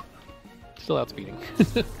 Phew! Still outspeeding.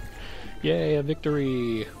 Yay, a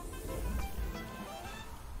victory!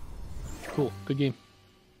 Cool, good game.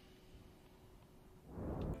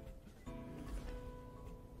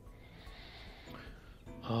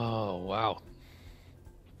 Oh, wow.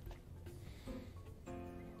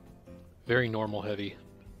 Very normal heavy.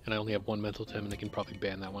 And I only have 1 mental Tem, and they can probably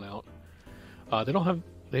ban that one out.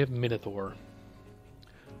 They have Minotaur.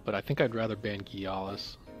 But I think I'd rather ban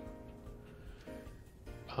Gialis.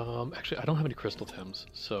 Actually, I don't have any Crystal Tems,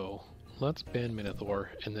 so let's ban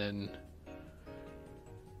Minotaur, and then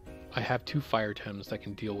I have 2 Fire Tems that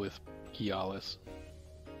can deal with Gialis.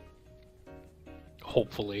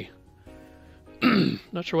 Hopefully.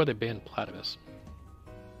 Not sure why they banned Platypus.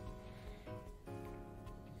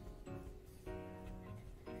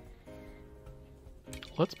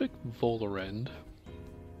 Let's pick Volorend.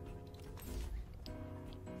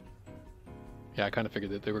 Yeah, I kind of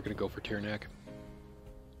figured that they were going to go for Tyrnak.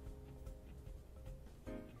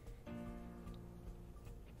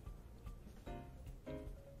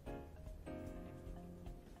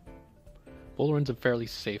 Volorend's a fairly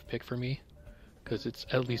safe pick for me, because it's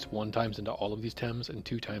at least 1 times into all of these Tems and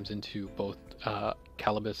 2 times into both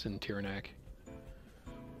Calibus and Tyrnak.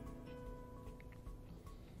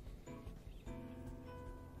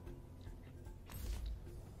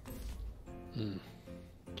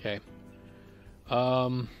 Okay.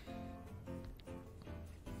 Do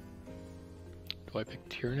I pick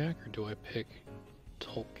Tyrnak or do I pick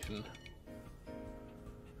Tolkien?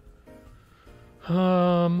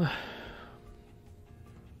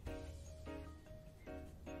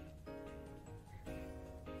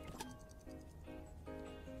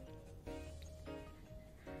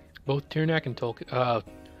 Both Tyrnak and Tolkien.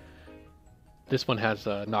 This one has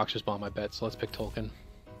Noxious Bomb, I bet, so let's pick Tolkien.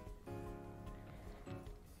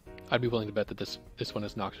 I'd be willing to bet that this one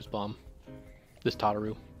has Noxious Bomb. This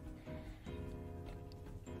Tataru.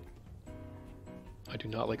 I do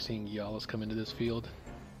not like seeing Gialis come into this field.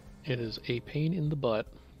 It is a pain in the butt.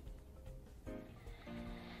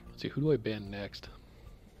 Let's see, who do I ban next?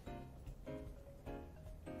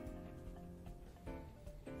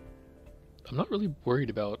 I'm not really worried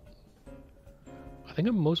about... I think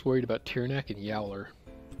I'm most worried about Tyrnak and Yowler.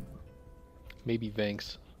 Maybe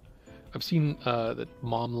Vanks. I've seen that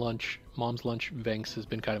Mom's Lunch Vanks has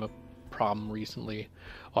been kind of a problem recently.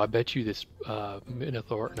 Oh, I bet you this not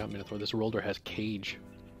Minotaur, this Rolder has Cage.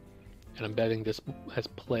 And I'm betting this has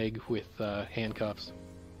Plague with handcuffs.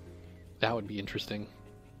 That would be interesting.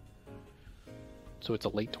 So it's a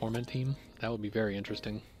late Torment team? That would be very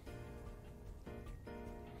interesting.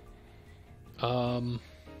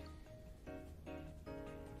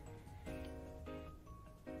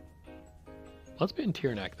 Let's ban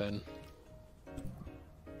Tyrnak then.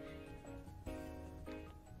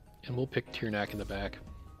 And we'll pick Tyrnak in the back.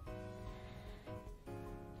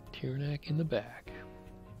 Tyrnak in the back.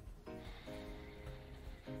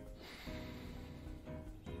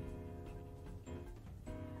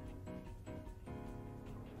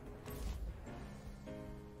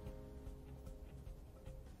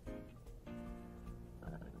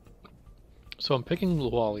 So I'm picking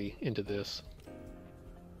Luwali into this.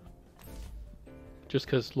 Just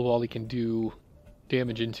because Luwali can do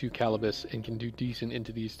damage into Calibus and can do decent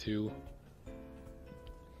into these two.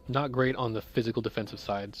 Not great on the physical defensive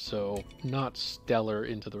side, so not stellar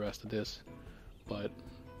into the rest of this, but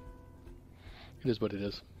it is what it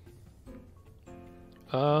is.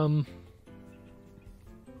 Do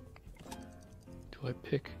I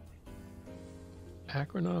pick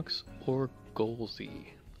Acronox or Golzy?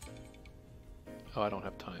 Oh, I don't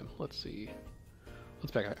have time. Let's see.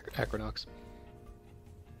 Let's pick Acronox.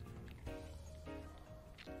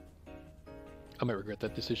 I might regret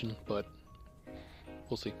that decision, but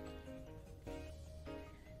we'll see.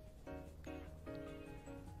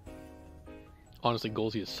 Honestly,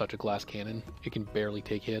 Golzy is such a glass cannon. It can barely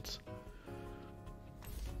take hits.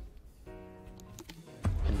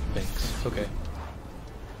 And thanks. Okay.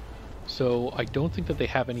 So I don't think that they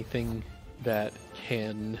have anything that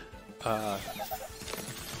can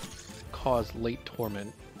cause late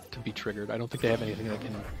torment to be triggered. I don't think they have anything that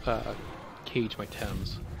can cage my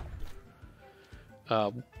Tems.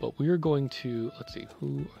 But we're going to, let's see,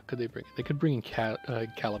 who could they bring? They could bring in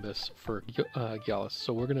Calibus for Gialis.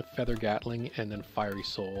 So we're going to Feather Gatling and then Fiery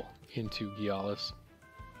Soul into Gialis.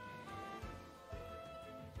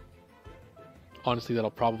 Honestly,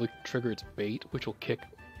 that'll probably trigger its bait, which will kick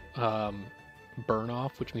Burn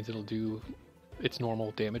off, which means it'll do its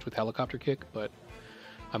normal damage with Helicopter Kick, but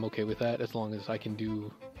I'm okay with that as long as I can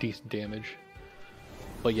do decent damage.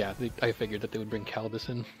 But yeah, I figured that they would bring Calibus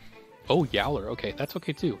in. Oh, Yowler. Okay, that's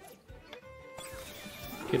okay too.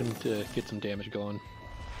 Get him to get some damage going.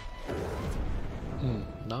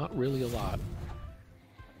 Not really a lot.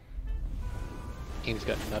 And he's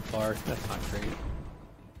got Nut Bar. That's not great.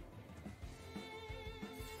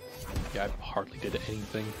 Yeah, I hardly did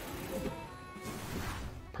anything.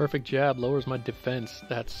 Perfect jab lowers my defense.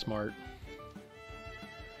 That's smart.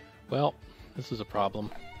 Well, this is a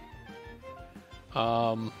problem.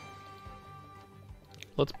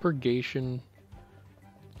 Let's Purgation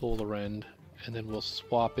Lorend, and then we'll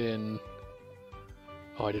swap in...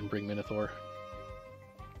 Oh, I didn't bring Minotaur.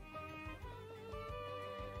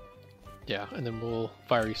 Yeah, and then we'll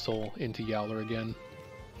Fiery Soul into Yowler again.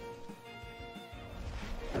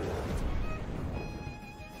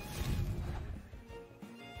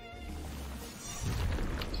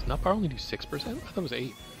 Does Nut Bar only do 6%? I thought it was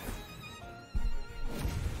 8%.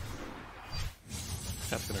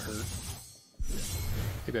 That's gonna hurt.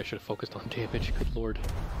 Maybe I should have focused on damage, good lord.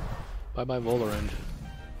 Bye-bye Volorend.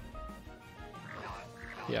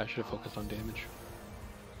 Yeah, I should have focused on damage.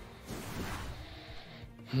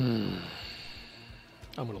 I'm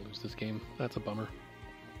gonna lose this game. That's a bummer.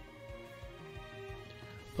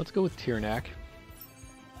 Let's go with Tyrnak.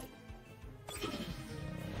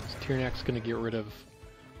 Tyrnak's gonna get rid of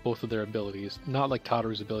both of their abilities. Not like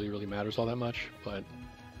Tataru's ability really matters all that much, but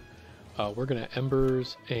we're gonna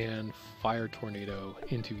Embers and Fire Tornado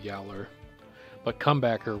into Yowler. But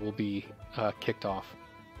Comebacker will be kicked off.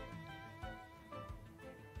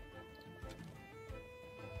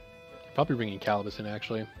 Probably bringing Calibus in,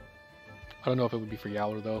 actually. I don't know if it would be for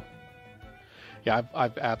Yowler, though. Yeah,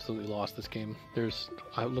 I've absolutely lost this game.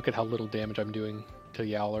 Look at how little damage I'm doing to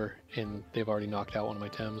Yowler, and they've already knocked out one of my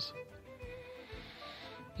Tems.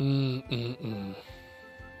 Oh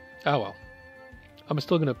well. I'm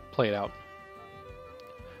still gonna play it out.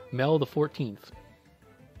 Mel the 14th.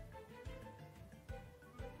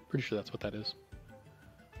 Pretty sure that's what that is.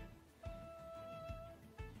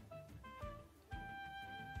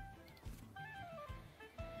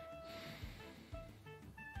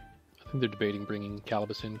 I think they're debating bringing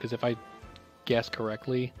Calibus in, because if I guess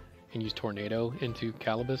correctly and use Tornado into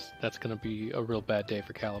Calibus, that's going to be a real bad day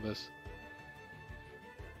for Calibus.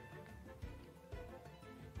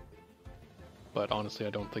 But honestly, I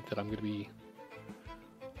don't think that I'm going to be...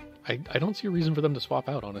 I don't see a reason for them to swap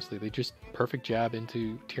out, honestly. They just perfect jab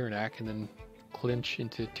into Tyrnak and then clinch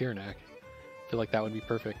into Tyrnak. I feel like that would be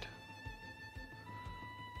perfect.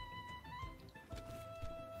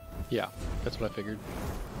 Yeah, that's what I figured.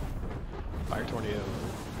 Fire Tornado.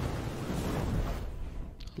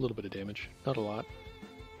 A little bit of damage, not a lot.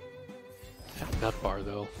 Nut Bar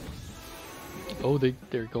though. Oh,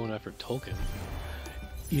 they're going after Tolkien.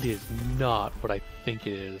 It is not what I think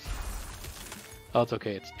it is. Oh, it's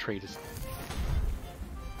okay, it's Tratus.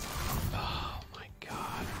 Oh my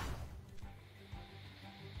god.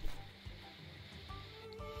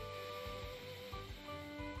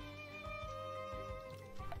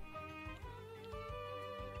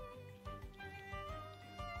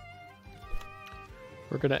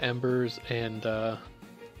 We're gonna Embers and I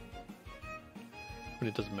mean,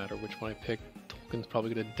 it doesn't matter which one I pick. Tolkien's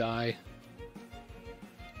probably gonna die.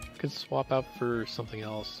 Could swap out for something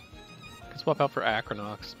else. Could swap out for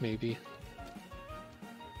Acronox, maybe.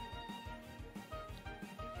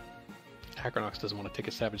 Acronox doesn't want to take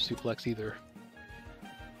a Savage Suplex either.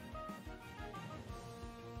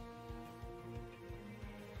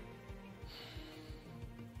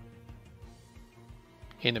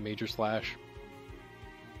 And a Major Slash.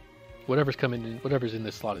 Whatever's coming in, whatever's in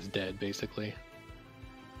this slot is dead, basically.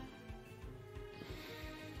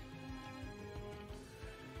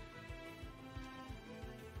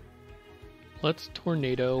 Let's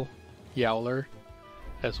Tornado Yowler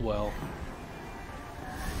as well.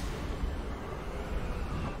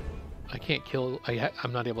 I can't kill...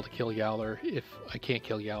 I'm not able to kill Yowler. If I can't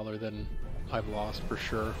kill Yowler, then I've lost for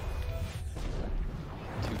sure.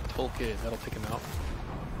 Dude, Tolkien, that'll take him out.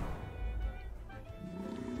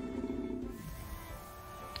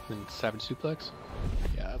 then Savage Suplex.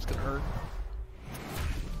 Yeah, that's gonna hurt.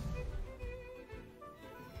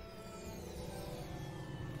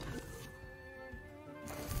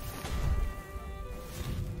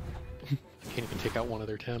 I can't even take out one of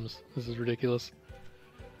their Tems. This is ridiculous.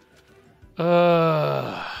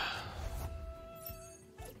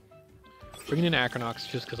 Bringing in Acronox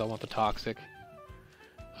just because I want the Toxic.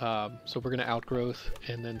 So we're going to Outgrowth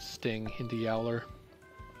and then Sting into Yowler.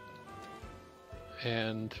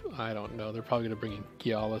 And I don't know, they're probably going to bring in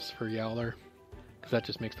Gialis for Yowler, because that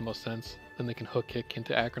just makes the most sense. Then they can hook kick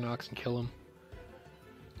into Acronox and kill him.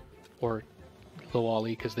 Or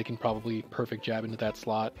Loali, because they can probably perfect jab into that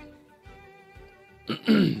slot.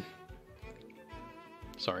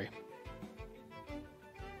 Sorry.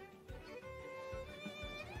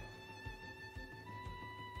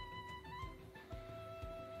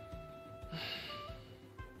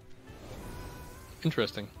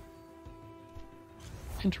 Interesting.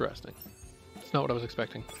 Interesting. It's not what I was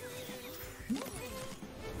expecting.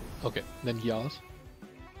 Okay, then Gialis.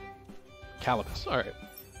 Calibus, alright.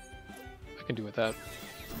 I can do with that.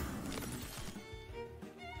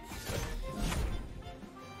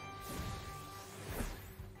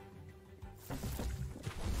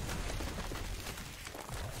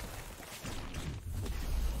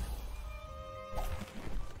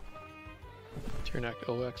 Tyrnak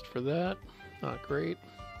OX'd for that. Not great.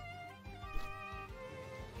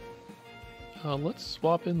 Let's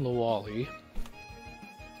swap in Loali.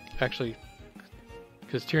 Actually,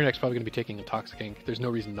 because Tyrnak's probably going to be taking a Toxic Ink. There's no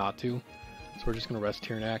reason not to. So we're just going to rest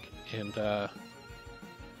Tyrnak and if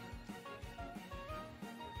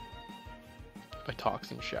I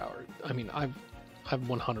Toxin Shower. I mean, I've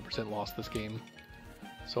 100% lost this game,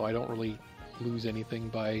 so I don't really lose anything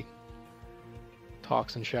by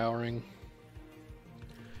Toxin Showering.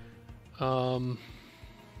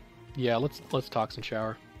 Yeah, let's Toxin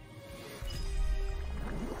Shower.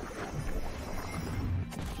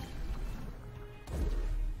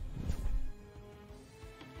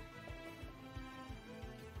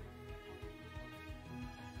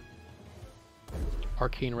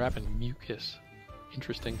 Arcane Wrap and Mucus.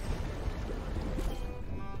 Interesting.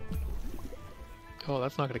 Oh,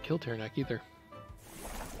 that's not going to kill Tyrnak either.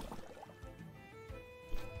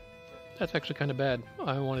 That's actually kind of bad.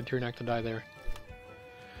 I wanted Tyrnak to die there.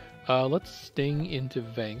 Let's Sting into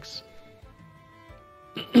Vanks.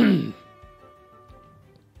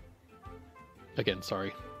 Again,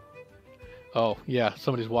 sorry. Oh, yeah,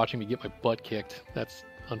 somebody's watching me get my butt kicked. That's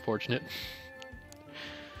unfortunate.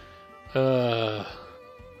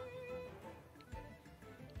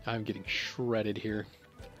 I'm getting shredded here.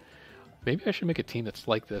 Maybe I should make a team that's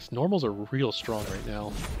like this. Normals are real strong right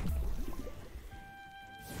now.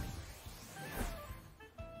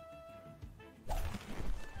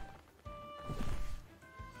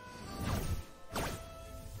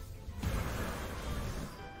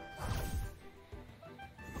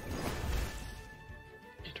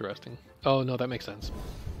 Interesting. Oh, no, that makes sense.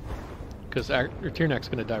 Because Tyrnak's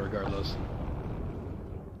going to die regardless.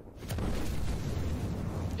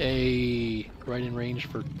 Right in range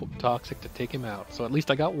for Toxic to take him out. So at least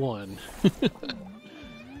I got one.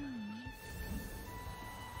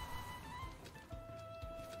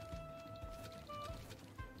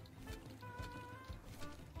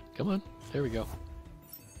 Come on. There we go.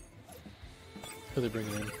 Who are they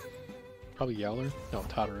bringing in? Probably Yowler? No,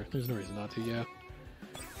 Totterer. There's no reason not to, yeah.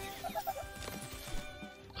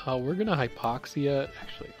 We're gonna Hypoxia.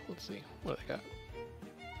 Actually, let's see. What do they got?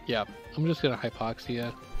 Yeah, I'm just gonna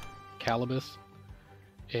Hypoxia, Calibus,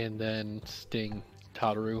 and then Sting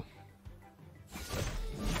Totteru.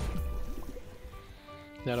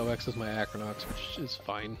 NetOX is my Acronox, which is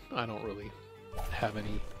fine. I don't really have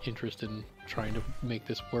any interest in trying to make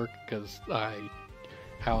this work, because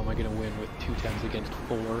how am I gonna win with 2 10s against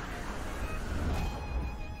 4?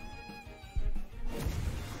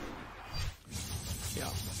 Yeah.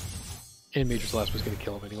 And Major Slash was gonna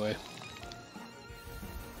kill him anyway.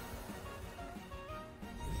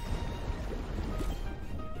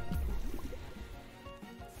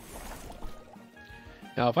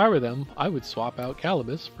 Now, if I were them, I would swap out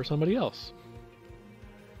Calibus for somebody else.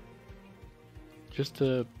 Just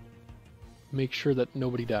to make sure that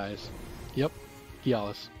nobody dies. Yep,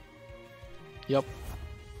 Gialis. Yep.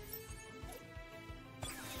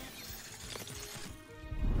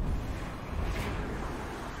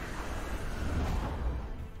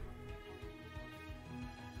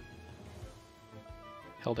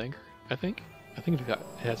 Helldanger, I think? I think it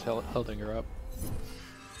has Helldanger up.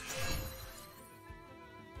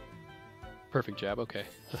 Perfect jab, okay.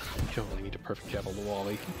 You don't really need to perfect jab on the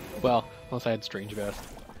Wally. Well, unless I had Strange Vest,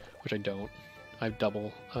 which I don't. I have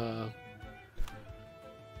double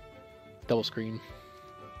screen.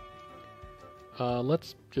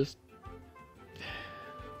 Let's just,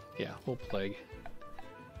 yeah, we'll plague.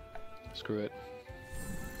 Screw it.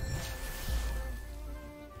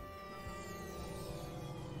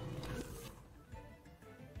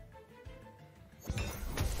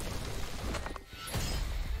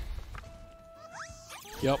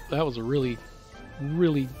 Yep, that was a really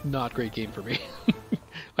not great game for me.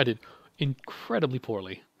 I did incredibly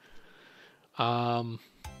poorly. I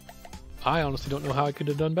honestly don't know how I could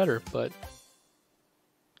have done better, but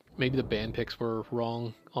maybe the band picks were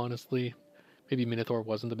wrong, honestly. Maybe Minotaur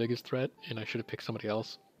wasn't the biggest threat, and I should have picked somebody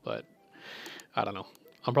else, but I don't know.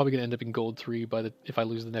 I'm probably going to end up in gold 3 if I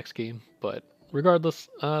lose the next game, but regardless,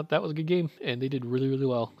 that was a good game, and they did really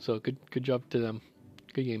well, so good job to them.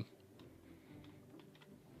 Good game.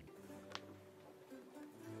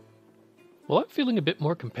 Well, I'm feeling a bit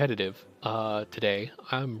more competitive today.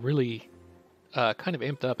 I'm really kind of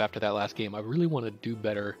amped up after that last game. I really want to do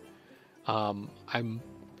better. I'm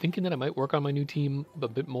thinking that I might work on my new team a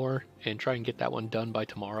bit more and try and get that one done by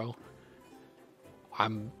tomorrow.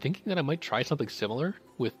 I'm thinking that I might try something similar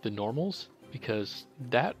with the normals because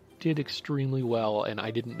that did extremely well and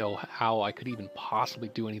I didn't know how I could even possibly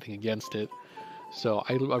do anything against it. So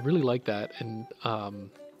I really like that, and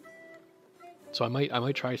so I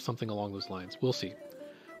might try something along those lines. We'll see.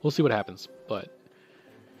 We'll see what happens. But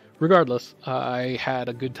regardless, I had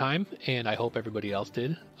a good time, and I hope everybody else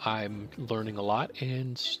did. I'm learning a lot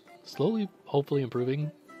and slowly, hopefully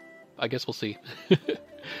improving. I guess we'll see.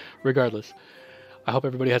 Regardless, I hope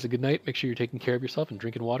everybody has a good night. Make sure you're taking care of yourself and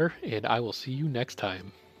drinking water, and I will see you next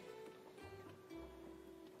time.